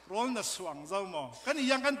ร้อนน่ะสว่างเจ้าหมอกันนี่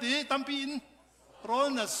ยังกันตีตั้มปีนร้อน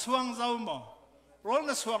น่ะสว่างเจ้าหมอร้อน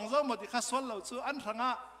น่ะสว่างเจ้าหมอที่ข้าสวนเราจู่อันทาง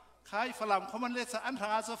ะขายฝรั่งเขามันเล็กซะอันทา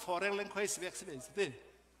งะจะฟอเรงเล่งคุยสเปกสเปกสติ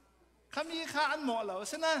ข้ามีข้าอันหมอเรา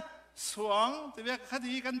เสนะสว่างที่เวกค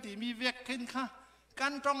ดีกันตีมีเวกขึ้นข้ากา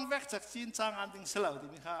รจ้องเวกจากจีนจางอันถึงเสลาที่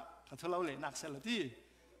มีข้าข้าทุเลาเล่นักเสลาที่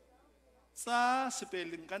ซาสเป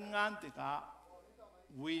ลิงกันงานติกา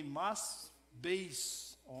we must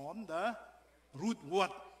base on the root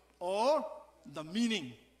word or the meaning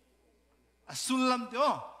อสุลัมเดีย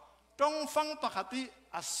วจงฟังปกติ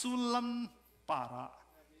อสุลัมปาระ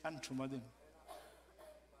กันชุมาดิง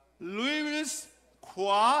ลุยวิสขว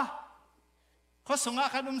าข้อสงอา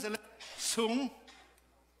คันเสร็จสูง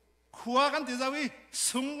ขวากันที่จะวิ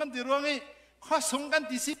สูงกันที่รวงนี้ข้อสงกัน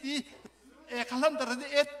ที่สิบีขลันตระดี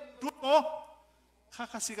รูปโอข้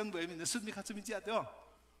าสิกันบ่อยมีสุดมีข้าจะมีเจ้าเดียว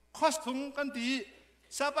ข้อสงกันที่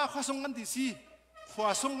ซาบะข้อสงกันที่สี่ขวา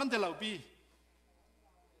สงกันที่เหล่าปี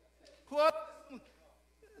ขวา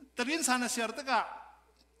ตรินสานเสียร์ตะกะ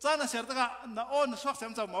จานเสียร์ตะกะน่าอ้อนสวักเสีย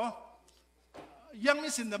งจำหมอยังมี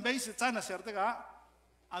สิ่งนั้นไปสิจานเสียร์ตะกะ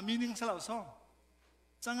อามีนิ่งสลาวซ้อ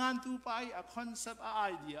จังงานตูไปอะคอนเซปต์อะไอ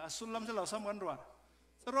เดียสุลลัมสลาวซ้อกันรัว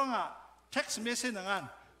จะร้องอะ text message นั่งงาน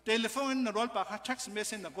เทเลโฟนนั่งรอลปาก text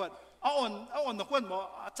message นักวดเอาอ่อนนักวดหมอ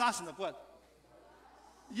จ้าสินักวด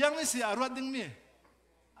ยังไม่เสียรวดดิ้งมี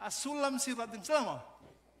อะสุลลัมสิรวดดิ้งสลาม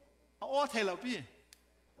เอาอ้อเทเลปี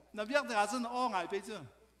นับยักษ์แต่อาจจะอ้อไงไปจ้ะ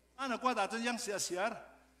อันนักวดอาจจะยังเสีย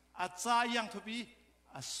อาจจะยังทุบี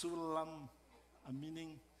อะสุลลัมอะมีนิ่ง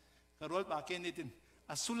กรอลปากเกนิติน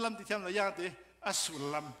อะสุลลัมที่ทำอะไรยังตีอะสุล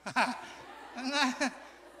ลัม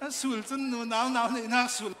อะสุลจนหนาวนี่น่า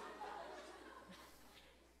สุล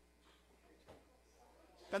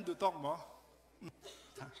กันดูต้องหมอ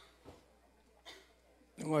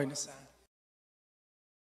งอยนะสัง